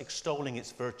wrote extolling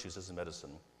its virtues as a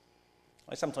medicine.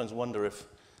 I sometimes wonder if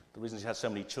the reason she had so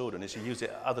many children is she used it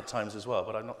at other times as well,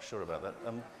 but I'm not sure about that.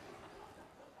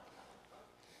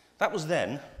 That was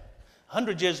then.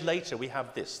 100 years later, we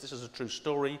have this. This is a true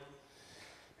story.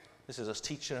 This is a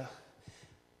teacher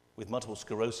with multiple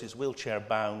sclerosis,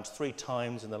 wheelchair-bound. 3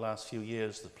 times in the last few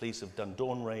years, the police have done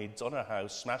dawn raids on her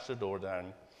house, smashed her door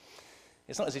down.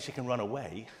 It's not as if she can run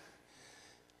away.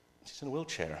 She's in a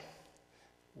wheelchair.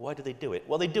 Why do they do it?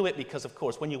 Well, they do it because, of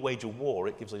course, when you wage a war,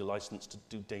 it gives you a license to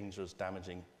do dangerous,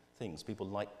 damaging things. People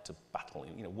like to battle.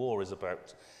 You know, war is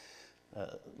about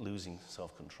losing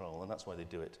self-control, and that's why they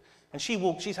do it. And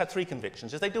she's had 3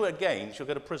 convictions. If they do it again, she'll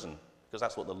go to prison, because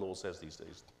that's what the law says these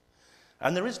days.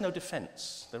 And there is no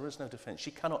defense. There is no defense. She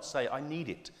cannot say, I need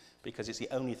it, because it's the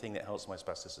only thing that helps my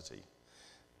spasticity.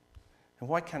 And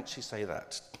why can't she say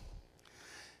that?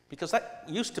 Because that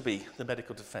used to be the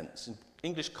medical defense. In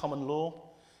English common law,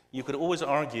 you could always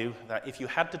argue that if you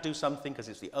had to do something because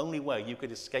it's the only way you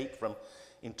could escape from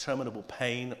interminable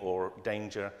pain or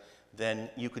danger, then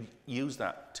you could use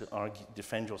that to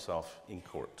defend yourself in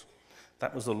court.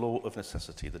 That was the law of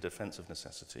necessity, the defense of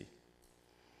necessity.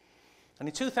 And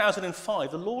in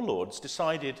 2005, the law lords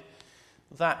decided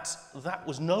that that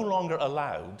was no longer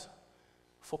allowed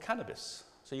for cannabis.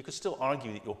 So you could still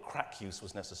argue that your crack use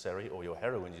was necessary or your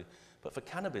heroin use, but for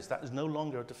cannabis, that is no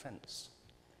longer a defense.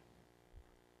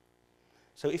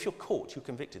 So if you're caught, you're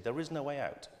convicted. There is no way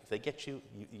out. If they get you,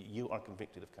 you are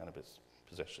convicted of cannabis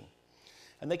possession.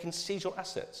 And they can seize your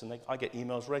assets. And I get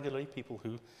emails regularly, people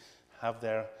who have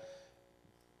their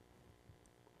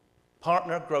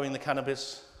partner growing the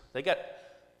cannabis.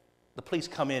 The police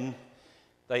come in,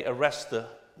 they arrest the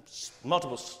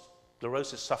multiple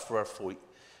sclerosis sufferer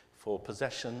for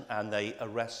possession, and they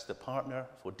arrest the partner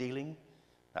for dealing.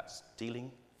 That's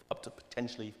dealing, up to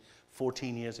potentially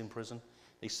 14 years in prison.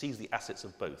 They seize the assets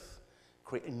of both,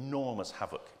 create enormous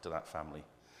havoc to that family,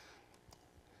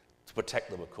 to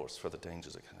protect them, of course, for the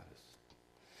dangers of cannabis.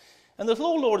 And the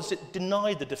law lords that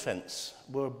denied the defense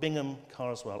were Bingham,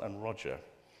 Carswell, and Roger.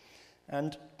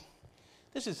 And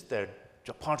this is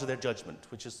part of their judgment,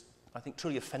 which is, I think,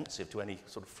 truly offensive to any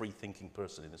sort of free-thinking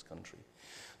person in this country.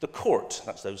 The court,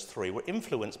 that's those 3, were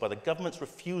influenced by the government's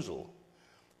refusal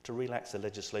to relax the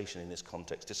legislation in this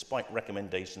context, despite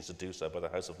recommendations to do so by the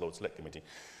House of Lords Select Committee.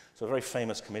 So a very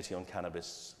famous committee on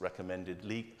cannabis recommended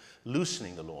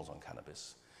loosening the laws on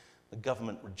cannabis. The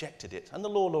government rejected it, and the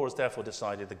law lords therefore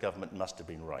decided the government must have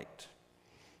been right.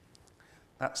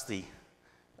 That's the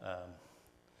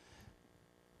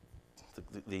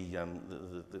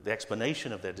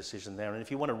explanation of their decision there. And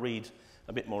if you want to read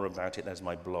a bit more about it, there's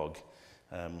my blog,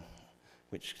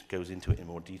 which goes into it in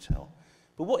more detail.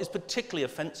 But what is particularly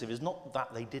offensive is not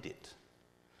that they did it,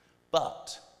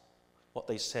 but what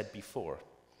they said before.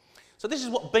 So this is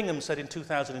what Bingham said in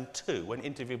 2002 when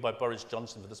interviewed by Boris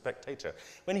Johnson for The Spectator.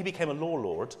 When he became a law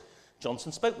lord,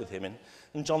 Johnson spoke with him,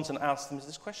 and Johnson asked him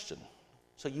this question: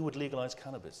 so you would legalize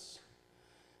cannabis?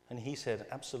 And he said,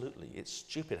 absolutely. It's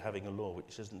stupid having a law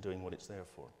which isn't doing what it's there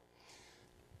for.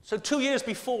 So 2 years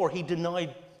before, he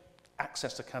denied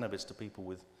access to cannabis to people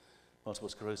with multiple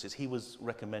sclerosis, he was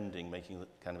recommending making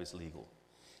cannabis legal.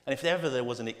 And if ever there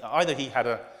was either he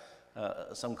had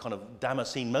some kind of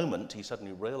Damascene moment, he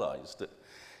suddenly realized that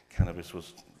cannabis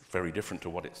was very different to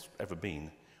what it's ever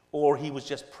been, or he was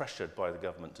just pressured by the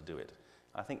government to do it.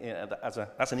 I think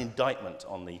that's an indictment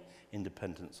on the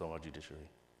independence of our judiciary.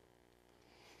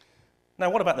 Now,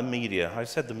 what about the media? I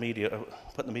said the media,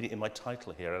 put the media in my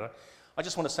title here, and I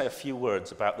just want to say a few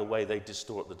words about the way they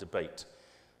distort the debate.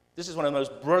 This is one of the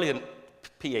most brilliant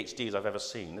PhDs I've ever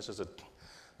seen. This is a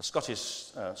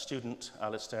Scottish student,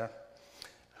 Alistair,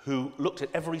 who looked at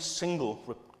every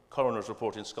single coroner's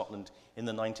report in Scotland in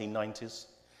the 1990s,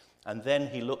 and then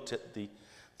he looked at the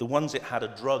ones that had a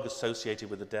drug associated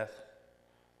with the death,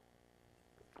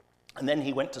 and then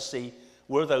he went to see,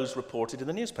 were those reported in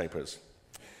the newspapers?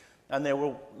 And there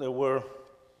were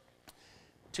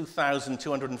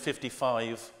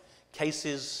 2,255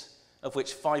 cases, of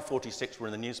which 546 were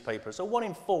in the newspapers. So 1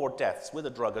 in 4 deaths with a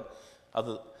drug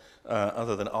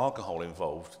other than alcohol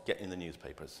involved get in the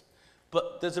newspapers.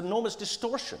 But there's enormous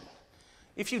distortion.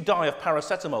 If you die of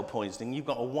paracetamol poisoning, you've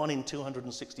got a 1 in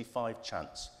 265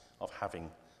 chance of having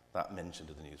that mentioned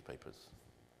in the newspapers.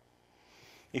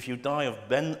 If you die of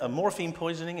morphine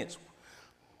poisoning,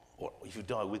 or if you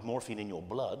die with morphine in your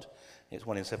blood, it's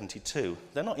 1 in 72.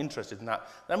 They're not interested in that.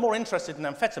 They're more interested in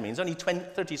amphetamines. Only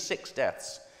 36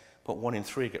 deaths, but 1 in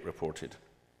 3 get reported.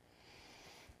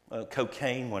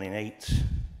 Cocaine, 1 in 8.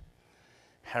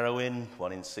 Heroin,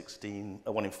 1 in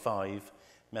 5.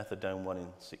 Methadone, 1 in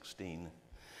 16.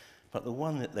 But the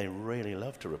one that they really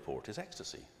love to report is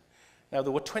ecstasy. Now,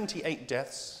 there were 28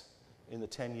 deaths in the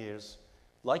 10 years.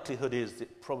 Likelihood is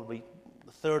that probably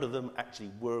a third of them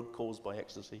actually were caused by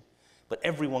ecstasy, but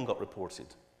everyone got reported.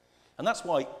 And that's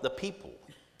why the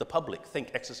public,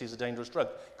 think ecstasy is a dangerous drug,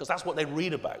 because that's what they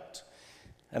read about.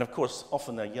 And of course,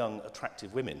 often they're young,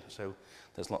 attractive women, so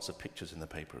there's lots of pictures in the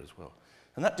paper as well.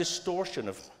 And that distortion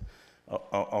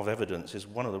of evidence is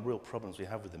one of the real problems we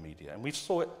have with the media. And we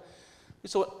saw it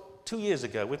 2 years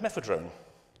ago with methadone.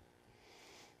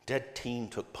 Dead teen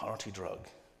took party drug.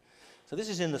 So this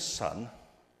is in The Sun,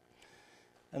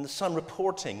 and The Sun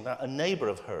reporting that a neighbour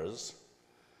of hers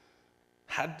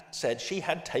had said she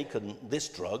had taken this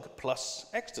drug plus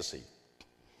ecstasy.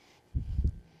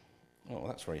 Oh, well,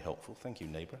 that's very helpful. Thank you,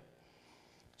 neighbour.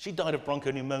 She died of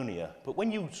bronchopneumonia, but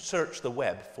when you search the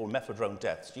web for methadone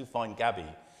deaths, you find Gabby.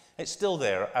 It's still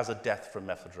there as a death from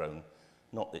methadone,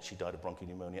 not that she died of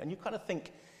bronchopneumonia. And you kind of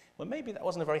think, well, maybe that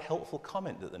wasn't a very helpful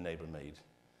comment that the neighbour made.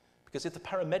 Because if the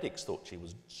paramedics thought she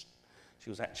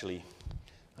was actually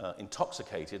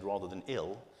intoxicated rather than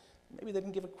ill, maybe they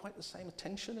didn't give her quite the same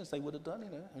attention as they would have done.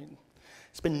 I mean,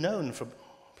 it's been known for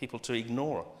people to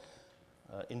ignore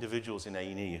individuals in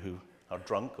A&E who are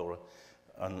drunk or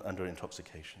under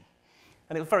intoxication.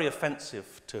 And it was very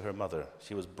offensive to her mother.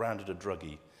 She was branded a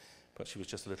druggie, but she was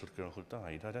just a little girl who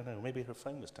died. I don't know, maybe her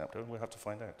phone was tapped. We'll have to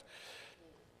find out.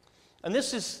 And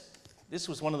this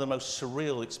was one of the most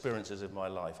surreal experiences of my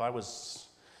life. I was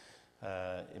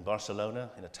in Barcelona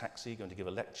in a taxi going to give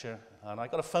a lecture, and I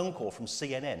got a phone call from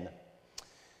CNN.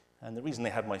 And the reason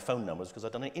they had my phone number is because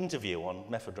I'd done an interview on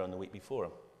methadone the week before.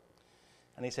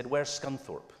 And he said, "Where's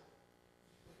Scunthorpe?"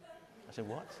 I said,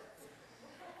 "What?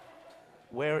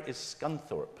 Where is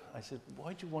Scunthorpe?" I said,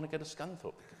 "Why do you want to go to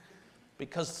Scunthorpe?"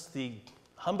 Because the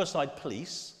Humberside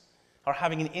police are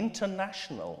having an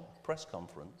international press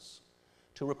conference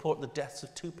to report the deaths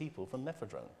of 2 people from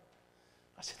methadone.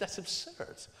 I said, that's absurd.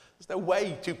 There's no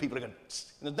way 2 people are going to...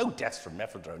 There's no deaths from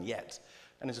methadone yet.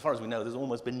 And as far as we know, there's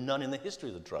almost been none in the history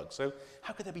of the drug. So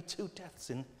how could there be 2 deaths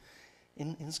in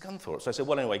Scunthorpe? So I said,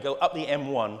 well, anyway, go up the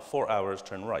M1, 4 hours,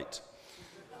 turn right.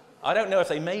 I don't know if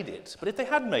they made it, but if they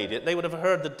had made it, they would have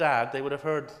heard the dad, they would have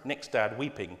heard Nick's dad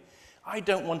weeping. I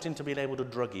don't want him to be labelled a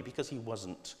druggie because he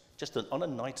wasn't. Just on a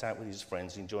night out with his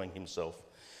friends, enjoying himself.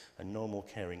 A normal,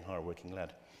 caring, hard-working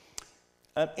lad.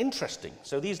 Interesting.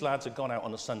 So these lads had gone out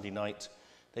on a Sunday night.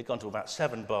 They'd gone to about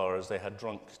 7 bars. They had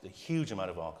drunk a huge amount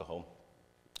of alcohol.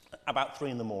 About 3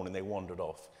 in the morning, they wandered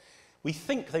off. We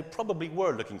think they probably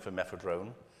were looking for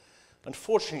methadone.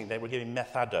 Unfortunately, they were given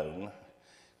methadone,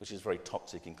 which is very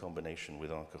toxic in combination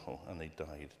with alcohol, and they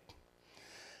died.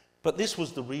 But this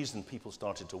was the reason people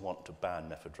started to want to ban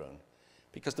methadone,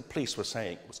 because the police were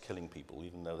saying it was killing people,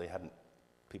 even though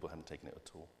people hadn't taken it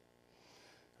at all.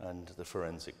 And the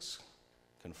forensics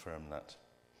confirmed that.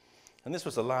 And this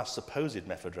was the last supposed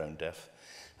methadone death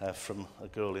from a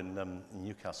girl in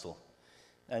Newcastle.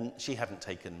 And she hadn't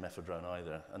taken methadone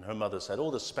either. And her mother said, all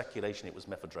the speculation it was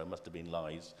methadone must have been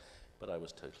lies, but I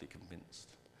was totally convinced.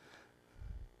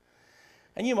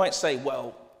 And you might say,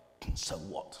 well, so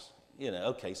what? You know,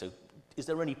 okay, so is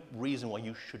there any reason why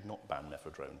you should not ban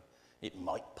methadone? It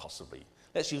might possibly.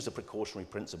 Let's use the precautionary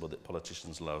principle that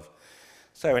politicians love.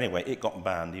 So anyway, it got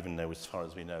banned, even though, as far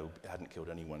as we know, it hadn't killed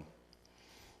anyone.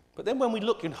 But then when we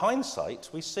look in hindsight,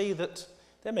 we see that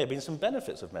there may have been some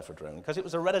benefits of methadone, because it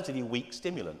was a relatively weak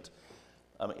stimulant.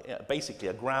 I mean, basically,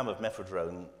 a gram of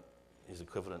methadone is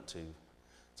equivalent to,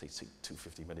 say,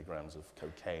 250 milligrams of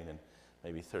cocaine and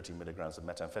maybe 30 milligrams of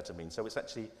methamphetamine. So it's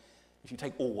actually, if you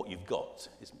take all what you've got,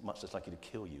 it's much less likely to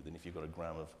kill you than if you've got a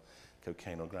gram of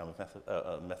cocaine or a gram of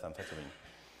methamphetamine.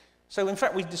 So in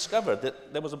fact, we discovered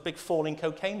that there was a big fall in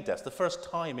cocaine deaths. The first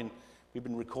time we've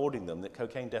been recording them that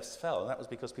cocaine deaths fell, and that was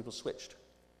because people switched.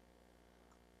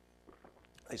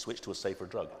 They switched to a safer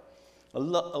drug. A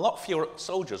lot fewer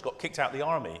soldiers got kicked out of the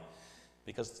army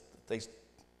because they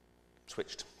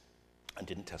switched and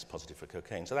didn't test positive for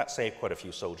cocaine. So that saved quite a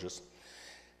few soldiers.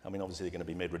 I mean, obviously they're going to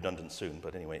be made redundant soon,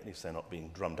 but anyway, at least they're not being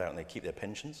drummed out and they keep their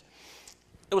pensions.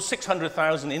 There was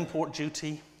 600,000 import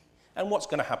duty. And what's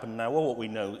going to happen now? Well, what we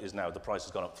know is now the price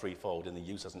has gone up threefold and the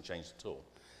use hasn't changed at all.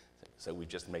 So we've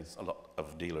just made a lot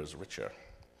of dealers richer.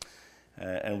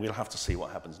 And we'll have to see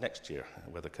what happens next year,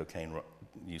 whether cocaine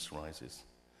use rises.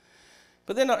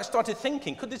 But then I started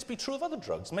thinking, could this be true of other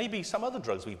drugs? Maybe some other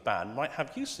drugs we've banned might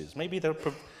have uses. Maybe there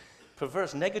are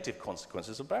perverse negative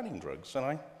consequences of banning drugs.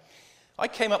 And I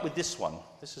came up with this one.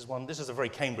 This is a very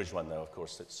Cambridge one, though, of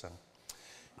course. It's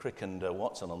Crick and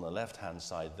Watson on the left-hand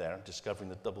side there, discovering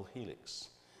the double helix,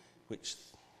 which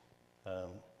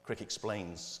Crick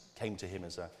explains came to him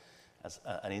as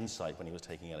an insight when he was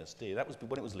taking LSD. That was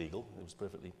when it was legal. It was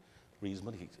perfectly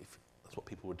reasonable. That's what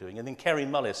people were doing. And then Kerry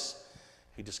Mullis,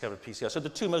 who discovered PCR. So the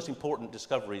two most important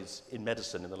discoveries in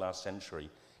medicine in the last century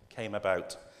came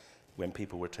about when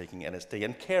people were taking LSD.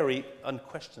 And Kerry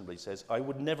unquestionably says, I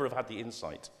would never have had the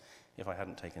insight if I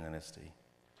hadn't taken LSD.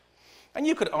 And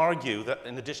you could argue that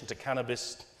in addition to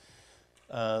cannabis,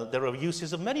 there are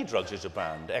uses of many drugs which are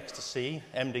banned. Ecstasy,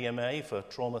 MDMA for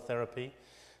trauma therapy,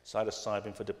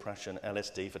 psilocybin for depression,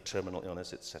 LSD for terminal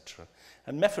illness, etc.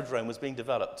 And methadone was being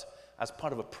developed as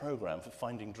part of a program for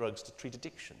finding drugs to treat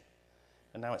addiction.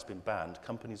 And now it's been banned.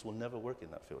 Companies will never work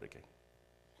in that field again.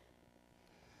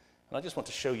 And I just want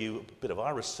to show you a bit of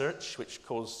our research, which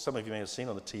some of you may have seen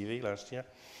on the TV last year.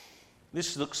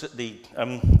 This looks at the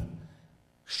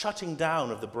shutting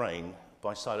down of the brain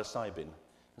by psilocybin. And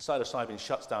psilocybin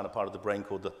shuts down a part of the brain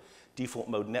called the default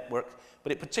mode network,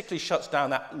 but it particularly shuts down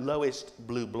that lowest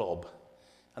blue blob.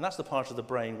 And that's the part of the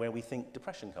brain where we think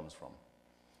depression comes from.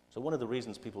 So one of the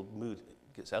reasons people's mood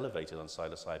gets elevated on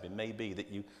psilocybin may be that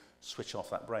you switch off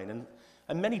that brain.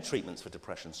 And many treatments for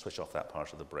depression switch off that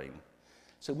part of the brain.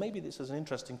 So maybe this is an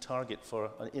interesting target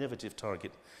an innovative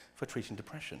target for treating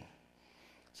depression.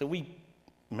 So we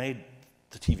made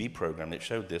the TV program that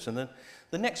showed this, and then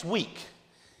the next week,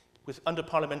 under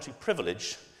parliamentary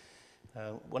privilege,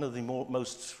 one of the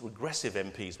most regressive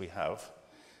MPs we have,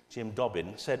 Jim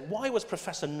Dobbin, said, why was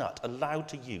Professor Nutt allowed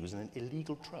to use an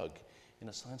illegal drug in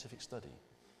a scientific study?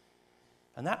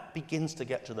 And that begins to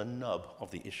get to the nub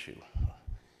of the issue,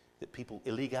 that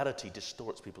illegality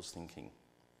distorts people's thinking.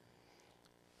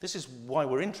 This is why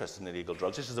we're interested in illegal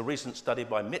drugs. This is a recent study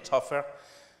by Mithofer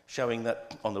showing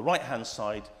that on the right-hand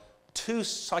side, 2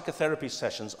 psychotherapy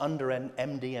sessions under an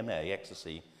MDMA,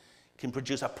 ecstasy, can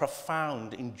produce a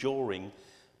profound, enduring,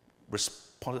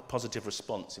 positive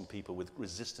response in people with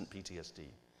resistant PTSD.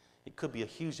 It could be a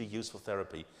hugely useful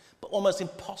therapy, but almost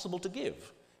impossible to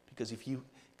give, because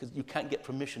you can't get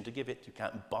permission to give it, you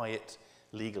can't buy it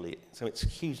legally, so it's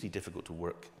hugely difficult to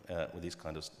work with these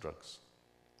kind of drugs.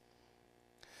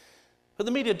 But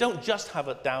the media don't just have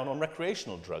it down on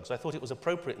recreational drugs. I thought it was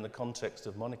appropriate in the context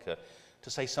of Monica to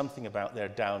say something about their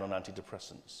down on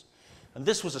antidepressants. And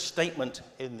this was a statement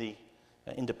in the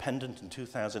Independent in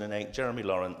 2008, Jeremy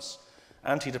Lawrence,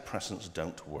 antidepressants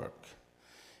don't work.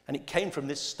 And it came from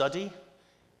this study,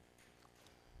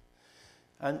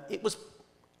 and it was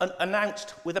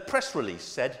announced with a press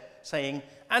release saying,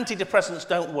 antidepressants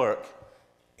don't work,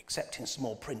 except in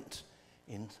small print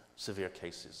in severe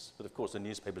cases. But of course the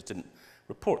newspapers didn't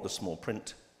report the small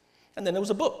print. And then there was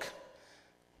a book,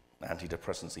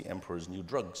 Antidepressants, the Emperor's New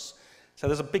Drugs. So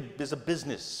there's a big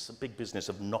business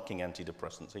of knocking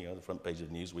antidepressants, the front page of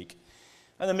Newsweek.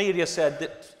 And the media said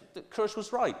that Kirsch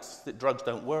was right, that drugs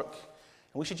don't work,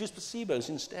 and we should use placebos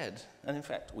instead. And in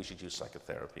fact, we should use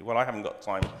psychotherapy. Well, I haven't got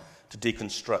time to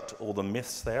deconstruct all the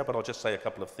myths there, but I'll just say a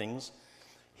couple of things.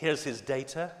 Here's his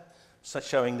data,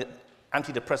 showing that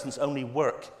antidepressants only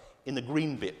work in the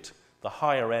green bit, the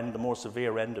higher end, the more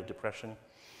severe end of depression.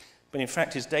 But in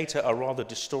fact, his data are rather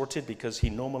distorted because he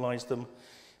normalized them.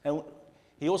 And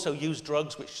he also used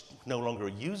drugs which no longer are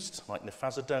used, like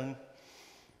nifazodone.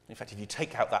 In fact, if you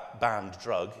take out that banned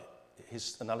drug,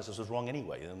 his analysis was wrong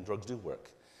anyway, and drugs do work.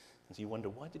 And so you wonder,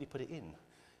 why did he put it in?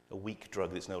 A weak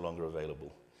drug that's no longer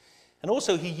available. And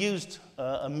also he used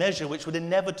a measure which would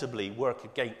inevitably work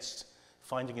against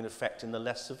finding an effect in the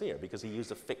less severe, because he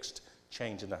used a fixed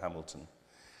change in the Hamilton.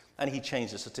 And he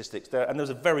changed the statistics there. And there was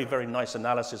a very, very nice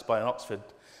analysis by an Oxford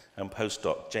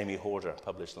postdoc, Jamie Horder,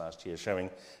 published last year, showing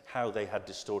how they had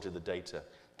distorted the data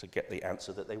to get the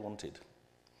answer that they wanted.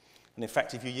 And in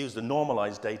fact, if you use the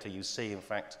normalized data, you see, in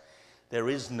fact, there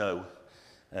is no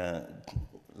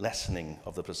lessening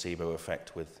of the placebo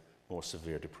effect with more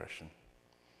severe depression.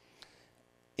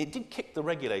 It did kick the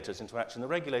regulators into action. The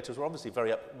regulators were obviously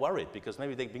very worried because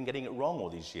maybe they'd been getting it wrong all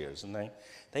these years, and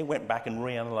they went back and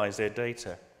reanalyzed their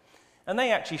data. And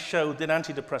they actually showed that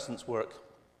antidepressants work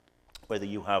whether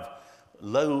you have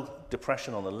low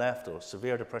depression on the left or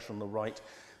severe depression on the right.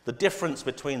 The difference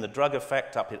between the drug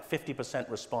effect up at 50%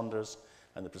 responders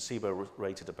and the placebo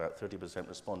rate at about 30%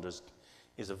 responders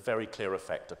is a very clear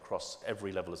effect across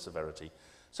every level of severity.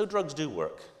 So drugs do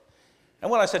work. And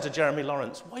when I said to Jeremy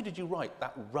Lawrence, why did you write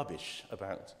that rubbish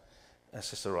about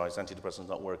SSRIs, antidepressants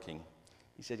not working?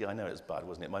 He said, yeah, I know it's bad,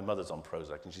 wasn't it? My mother's on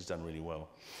Prozac and she's done really well.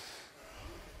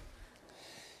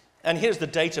 And here's the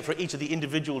data for each of the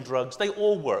individual drugs. They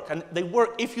all work. And they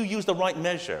work if you use the right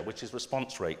measure, which is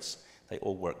response rates. They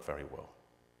all work very well.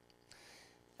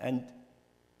 And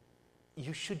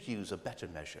you should use a better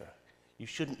measure. You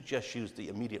shouldn't just use the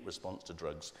immediate response to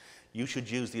drugs. You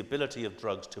should use the ability of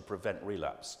drugs to prevent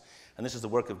relapse. And this is the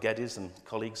work of Geddes and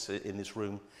colleagues in this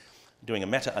room doing a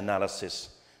meta-analysis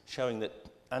showing that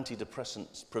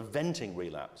antidepressants preventing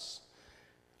relapse,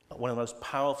 one of the most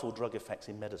powerful drug effects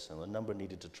in medicine, the number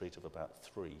needed to treat of about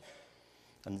 3.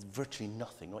 And virtually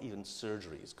nothing, not even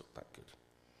surgery, has got that good.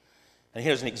 And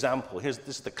here's an example. This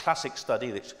is the classic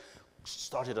study that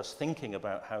started us thinking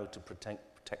about how to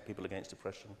protect people against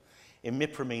depression.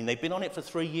 Imipramine, they've been on it for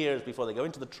 3 years before they go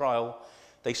into the trial.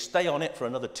 They stay on it for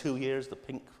another 2 years, the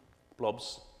pink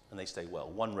blobs, and they stay well.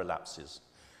 1 relapses.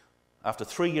 After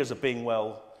 3 years of being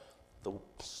well,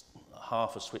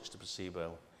 half are switched to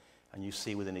placebo, and you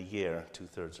see within a year,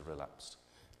 2/3 have relapsed.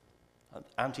 And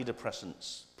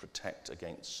antidepressants protect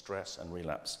against stress and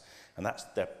relapse, and that's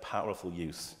their powerful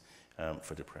use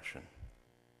for depression.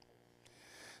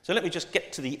 So let me just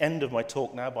get to the end of my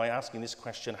talk now by asking this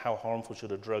question: how harmful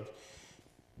should a drug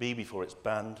be before it's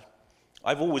banned?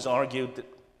 I've always argued that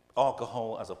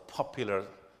alcohol as a popular,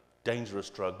 dangerous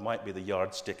drug might be the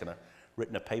yardstick, and I've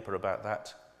written a paper about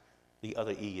that. The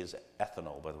other E is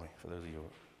ethanol, by the way, for those of you.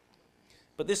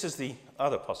 But this is the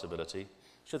other possibility.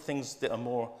 Should things that are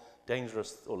more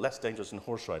dangerous or less dangerous than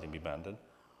horse riding be banned? And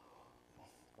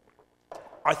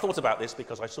I thought about this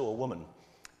because I saw a woman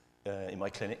in my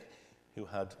clinic who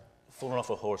had fallen off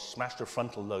a horse, smashed her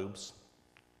frontal lobes,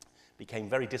 became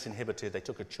very disinhibited. They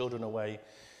took her children away.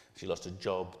 She lost her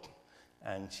job,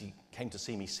 and she came to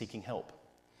see me seeking help.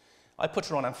 I put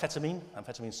her on amphetamine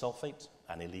sulfate,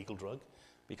 an illegal drug,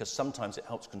 because sometimes it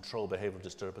helps control behavioral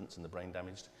disturbance in the brain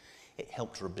damaged. It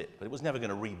helped her a bit, but it was never going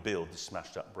to rebuild the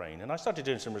smashed up brain. And I started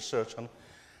doing some research on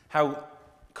how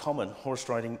common horse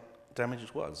riding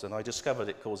damage was, and I discovered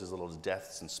it causes a lot of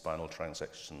deaths and spinal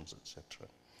transections, etc.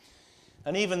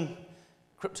 And even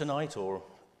kryptonite or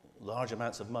large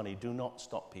amounts of money do not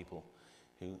stop people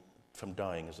from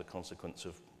dying as a consequence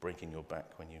of breaking your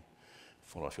back when you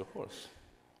fall off your horse.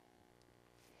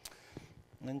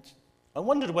 And I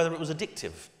wondered whether it was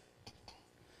addictive.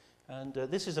 And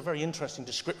this is a very interesting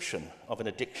description of an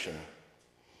addiction.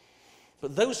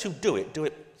 But those who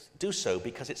do so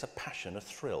because it's a passion, a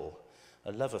thrill,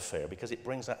 a love affair, because it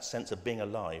brings that sense of being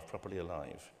alive, properly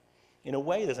alive. In a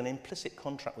way, there's an implicit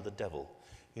contract with the devil.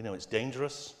 You know it's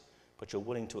dangerous, but you're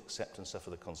willing to accept and suffer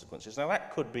the consequences. Now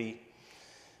that could be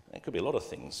a lot of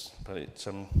things, but it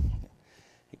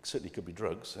certainly could be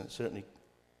drugs, and it certainly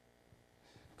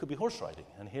could be horse riding.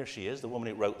 And here she is, the woman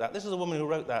who wrote that. This is a woman who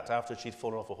wrote that after she'd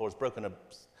fallen off a horse, broken her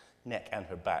neck and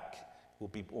her back, will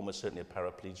be almost certainly a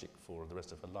paraplegic for the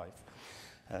rest of her life.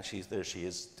 There she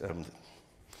is.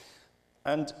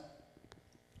 And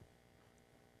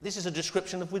this is a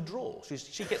description of withdrawal.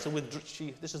 She gets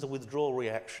this is a withdrawal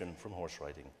reaction from horse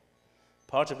riding.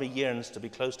 Part of me yearns to be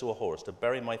close to a horse, to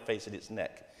bury my face in its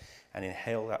neck and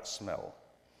inhale that smell.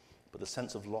 But the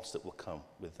sense of loss that will come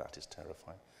with that is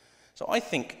terrifying. So I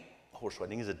think horse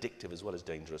riding is addictive as well as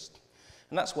dangerous.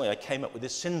 And that's why I came up with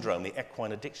this syndrome, the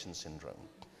equine addiction syndrome,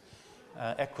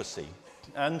 equacy.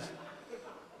 And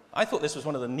I thought this was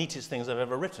one of the neatest things I've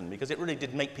ever written, because it really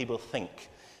did make people think.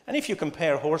 And if you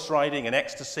compare horse riding and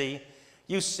ecstasy,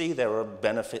 you see there are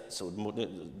benefits or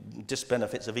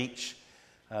disbenefits of each.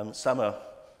 Some are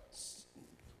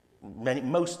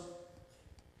most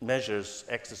measures,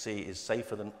 ecstasy is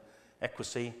safer than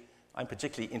ecstasy. I'm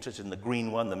particularly interested in the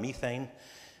green one, the methane.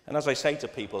 And as I say to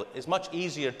people, it's much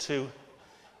easier to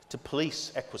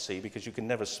police ecstasy because you can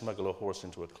never smuggle a horse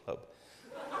into a club.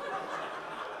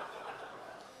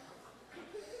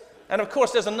 And of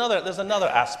course, there's another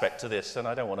aspect to this, and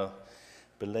I don't want to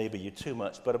belabor you too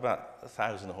much, but about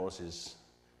 1,000 horses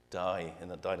died in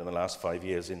the last 5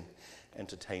 years in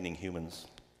entertaining humans.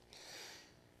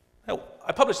 Now,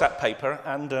 I published that paper,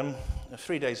 and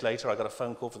 3 days later, I got a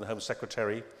phone call from the Home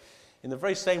Secretary in the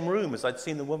very same room as I'd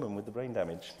seen the woman with the brain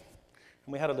damage.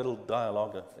 And we had a little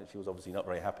dialogue. She was obviously not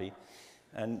very happy.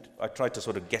 And I tried to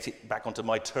sort of get it back onto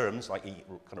my terms, like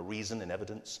kind of reason and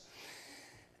evidence.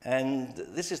 And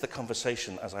this is the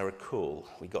conversation, as I recall,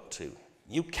 we got to.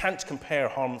 You can't compare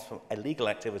harms from illegal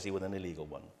activity with an illegal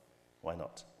one. Why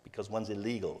not? Because one's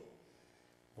illegal.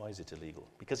 Why is it illegal?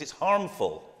 Because it's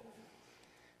harmful.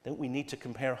 Don't we need to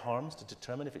compare harms to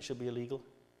determine if it should be illegal?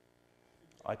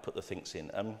 I put the thinks in.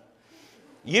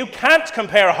 You can't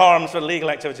compare harms from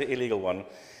illegal activity to illegal one. And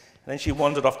then she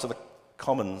wandered off to the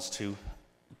Commons to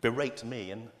berate me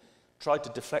and tried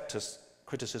to deflect her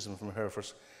criticism from her for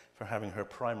having her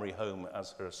primary home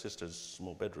as her sister's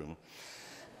small bedroom.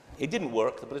 It didn't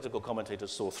work. The political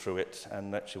commentators saw through it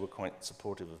and actually were quite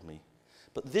supportive of me.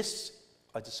 But this,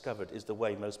 I discovered, is the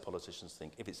way most politicians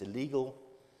think. If it's illegal,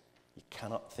 you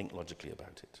cannot think logically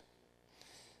about it.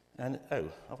 And, oh,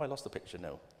 have I lost the picture?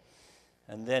 No.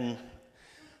 And then,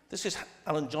 this is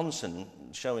Alan Johnson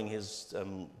showing his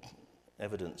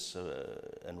evidence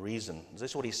and reason.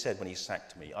 This is what he said when he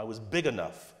sacked me. I was big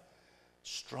enough,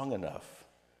 strong enough,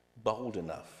 bold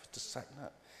enough to sack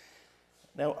that.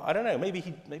 Now, I don't know, maybe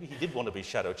he did want to be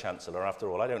Shadow Chancellor after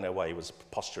all. I don't know why he was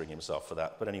posturing himself for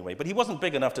that. But anyway, but he wasn't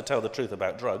big enough to tell the truth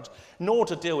about drugs, nor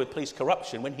to deal with police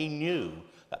corruption when he knew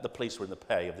that the police were in the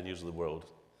pay of the News of the World.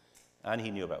 And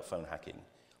he knew about phone hacking.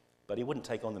 But he wouldn't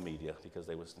take on the media because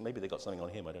maybe they got something on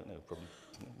him, I don't know, probably.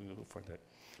 We'll find out.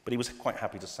 But he was quite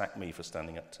happy to sack me for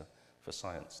standing up for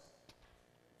science.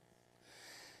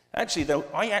 Actually, though,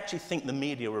 I actually think the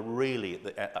media were really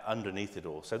underneath it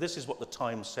all. So this is what the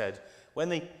Times said. When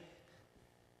the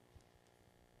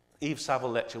Eve Saville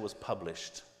lecture was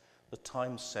published, the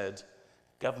Times said,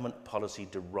 government policy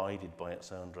derided by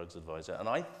its own drugs advisor. And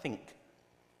I think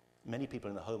many people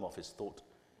in the Home Office thought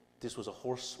this was a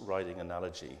horse riding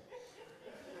analogy.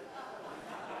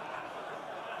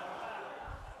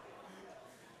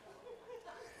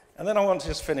 And then I want to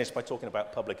just finish by talking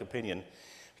about public opinion.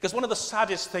 Because one of the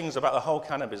saddest things about the whole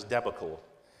cannabis debacle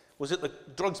was that the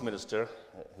drugs minister,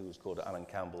 who was called Alan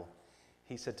Campbell,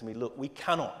 he said to me, look, we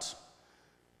cannot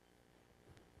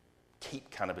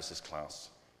keep cannabis as Class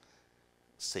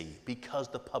C because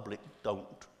the public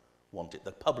don't want it.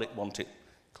 The public want it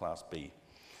Class B.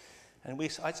 And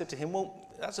I said to him, well,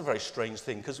 that's a very strange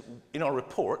thing, because in our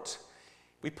report,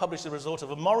 we published the result of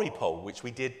a Murray poll, which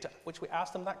we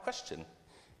asked them that question.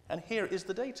 And here is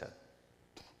the data.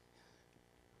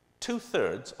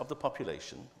 2/3 of the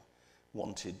population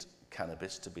wanted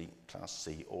cannabis to be Class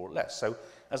C or less. So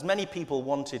as many people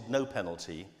wanted no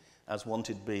penalty as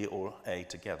wanted B or A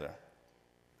together.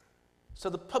 So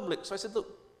the public, so I said,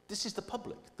 look, this is the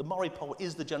public. The Murray poll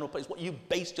is the general poll. It's what you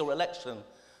based your election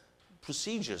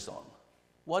procedures on.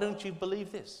 Why don't you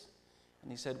believe this?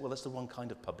 And he said, well, that's the wrong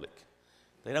kind of public.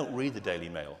 They don't read the Daily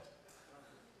Mail.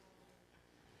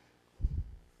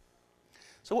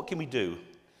 So what can we do?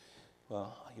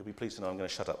 Well, you'll be pleased to know I'm going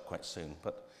to shut up quite soon.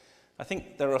 But I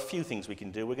think there are a few things we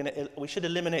can do. We should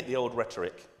eliminate the old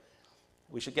rhetoric.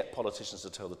 We should get politicians to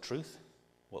tell the truth.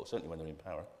 Well, certainly when they're in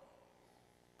power.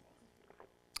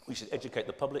 We should educate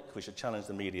the public. We should challenge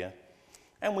the media.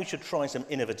 And we should try some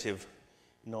innovative,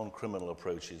 non-criminal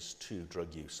approaches to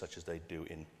drug use, such as they do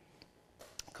in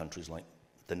countries like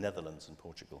the Netherlands and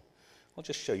Portugal. I'll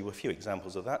just show you a few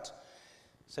examples of that.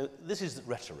 So this is the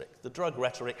rhetoric. The drug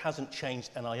rhetoric hasn't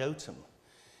changed an iota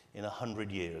in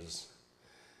 100 years.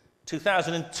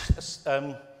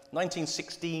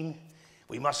 1916,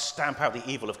 we must stamp out the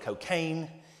evil of cocaine.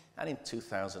 And in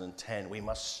 2010, we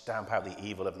must stamp out the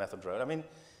evil of methadone. I mean,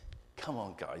 come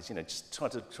on, guys, just try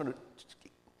to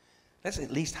let's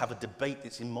at least have a debate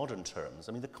that's in modern terms.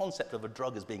 I mean, the concept of a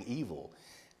drug as being evil,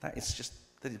 it's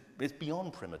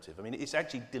beyond primitive. I mean, it's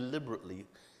actually deliberately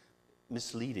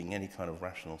misleading any kind of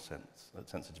rational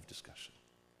sensitive discussion.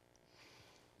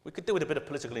 We could do with a bit of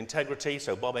political integrity.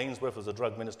 So Bob Ainsworth was a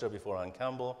drug minister before Alan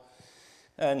Campbell,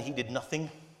 and he did nothing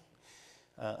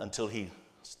until he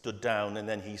stood down, and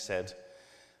then he said,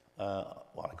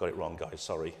 well, I got it wrong, guys,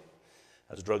 sorry.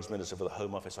 As a drugs minister for the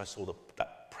Home Office, I saw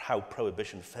that how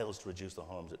prohibition fails to reduce the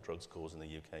harms that drugs cause in the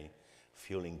UK,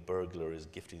 fueling burglars,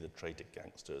 gifting the trade to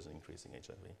gangsters, and increasing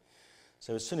HIV.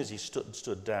 So as soon as he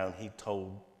stood down, he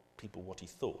told people what he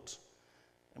thought.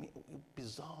 I mean,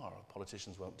 bizarre.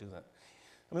 Politicians won't do that.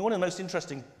 I mean, one of the most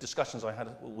interesting discussions I had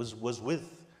was with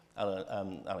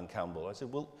Alan Campbell. I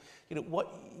said, well, you know,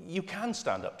 you can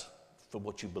stand up for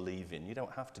what you believe in. You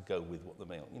don't have to go with what the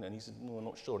male, you know. And he said, no, I'm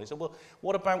not sure. And he said, well,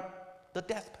 what about the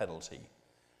death penalty?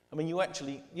 I mean, you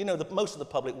actually, you know, most of the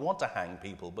public want to hang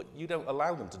people, but you don't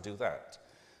allow them to do that.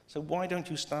 So why don't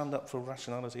you stand up for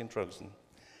rationality in drugs? And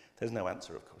there's no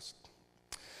answer, of course.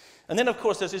 And then, of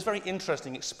course, there's this very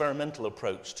interesting experimental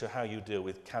approach to how you deal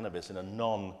with cannabis in a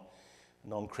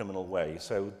non-criminal way.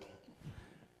 So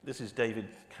this is David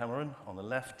Cameron on the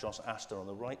left, Joss Astor on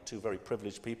the right, two very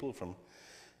privileged people from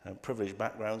privileged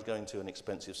backgrounds going to an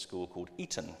expensive school called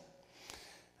Eton.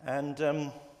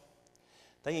 And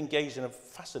they engaged in a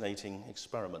fascinating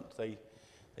experiment. They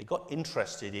got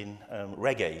interested in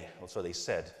reggae, or so they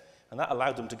said, and that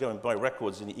allowed them to go and buy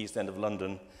records in the East End of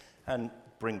London and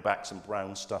bring back some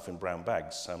brown stuff in brown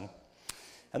bags.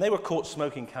 And they were caught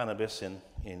smoking cannabis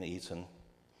in Eton.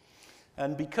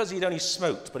 And because he'd only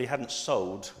smoked, but he hadn't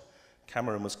sold,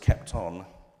 Cameron was kept on.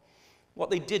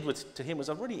 What they did to him was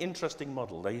a really interesting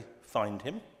model. They fined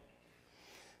him,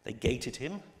 they gated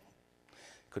him,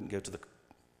 couldn't go to the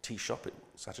tea shop at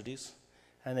Saturdays,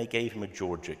 and they gave him a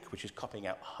Georgic, which is copying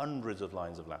out hundreds of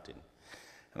lines of Latin.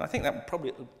 And I think that was probably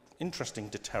an interesting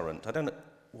deterrent. I don't know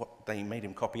what they made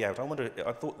him copy out.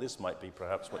 I thought this might be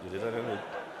perhaps what you did. I don't know.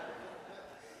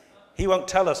 He won't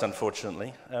tell us,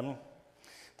 unfortunately.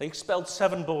 They expelled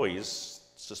 7 boys,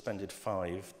 suspended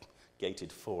 5,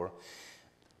 gated 4.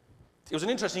 It was an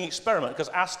interesting experiment because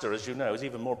Astor, as you know, is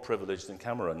even more privileged than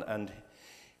Cameron, and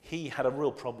he had a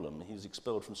real problem. He was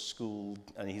expelled from school,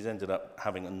 and he's ended up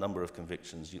having a number of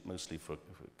convictions, mostly for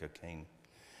cocaine.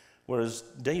 Whereas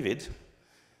David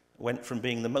went from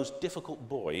being the most difficult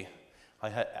boy I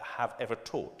have ever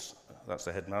taught, that's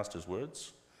the headmaster's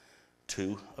words,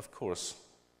 to, of course,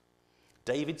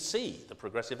 David C., the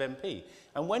Progressive MP.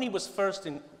 And when he was first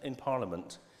in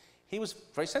Parliament, he was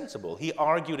very sensible. He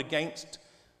argued against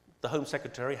the Home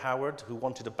Secretary, Howard, who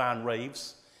wanted to ban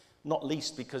raves, not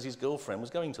least because his girlfriend was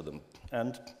going to them.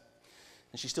 And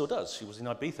she still does. She was in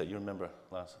Ibiza, you remember,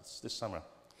 this summer.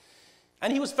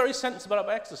 And he was very sensible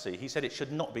about ecstasy. He said it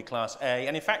should not be Class A.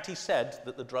 And in fact, he said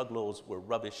that the drug laws were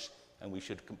rubbish and we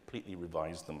should completely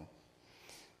revise them.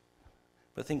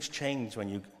 But things change when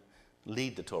you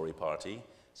lead the Tory party.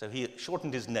 So he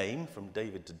shortened his name from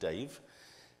David to Dave,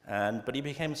 but he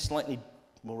became slightly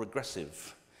more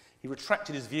aggressive. He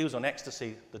retracted his views on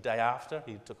ecstasy the day after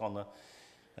he took on the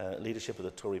leadership of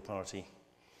the Tory party.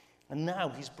 And now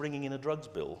he's bringing in a drugs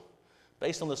bill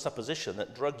based on the supposition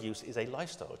that drug use is a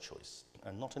lifestyle choice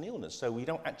and not an illness. So we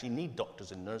don't actually need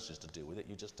doctors and nurses to deal with it.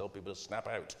 You just tell people to snap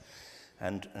out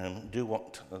and do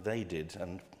what they did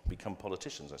and become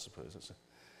politicians, I suppose.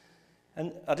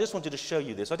 And I just wanted to show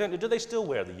you this. Do they still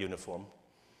wear the uniform?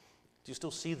 Do you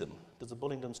still see them? Does the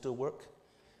Bullingdon still work?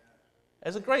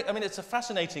 It's a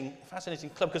fascinating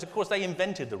club because, of course, they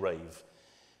invented the rave.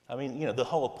 I mean, you know, the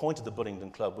whole point of the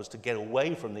Bullingdon Club was to get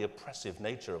away from the oppressive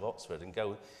nature of Oxford and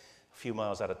go a few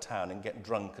miles out of town and get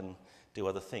drunk and do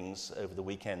other things over the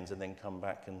weekends and then come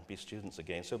back and be students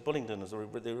again. So Bullingdon is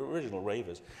the original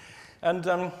ravers.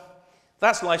 And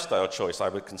that's lifestyle choice, I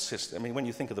would consist. I mean, when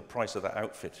you think of the price of that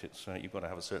outfit, you've got to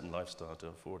have a certain lifestyle to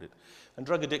afford it. And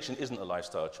drug addiction isn't a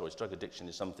lifestyle choice. Drug addiction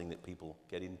is something that people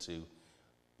get into,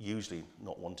 usually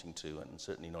not wanting to, and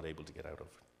certainly not able to get out of.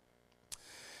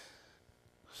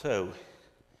 So,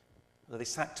 they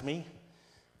sacked me.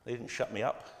 They didn't shut me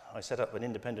up. I set up an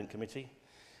independent committee,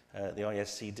 the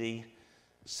ISCD.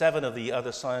 7 of the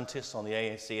other scientists on the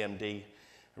ACMD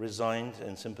resigned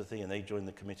in sympathy, and they joined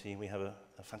the committee. We have a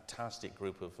fantastic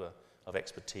group of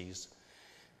expertise.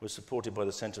 We're supported by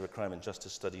the Centre for Crime and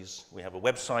Justice Studies. We have a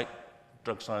website,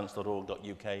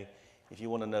 drugscience.org.uk. If you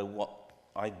want to know what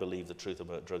I believe the truth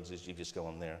about drugs is, you just go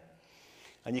on there.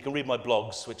 And you can read my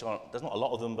blogs, which there's not a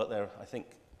lot of them, but they're, I think,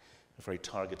 very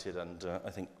targeted and I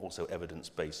think also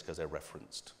evidence-based because they're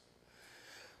referenced.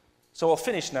 So I'll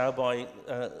finish now by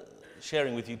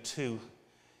sharing with you two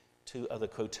other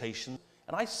quotations.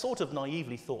 And I sort of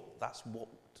naively thought that's what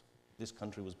this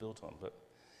country was built on, but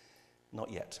not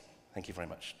yet. Thank you very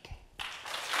much.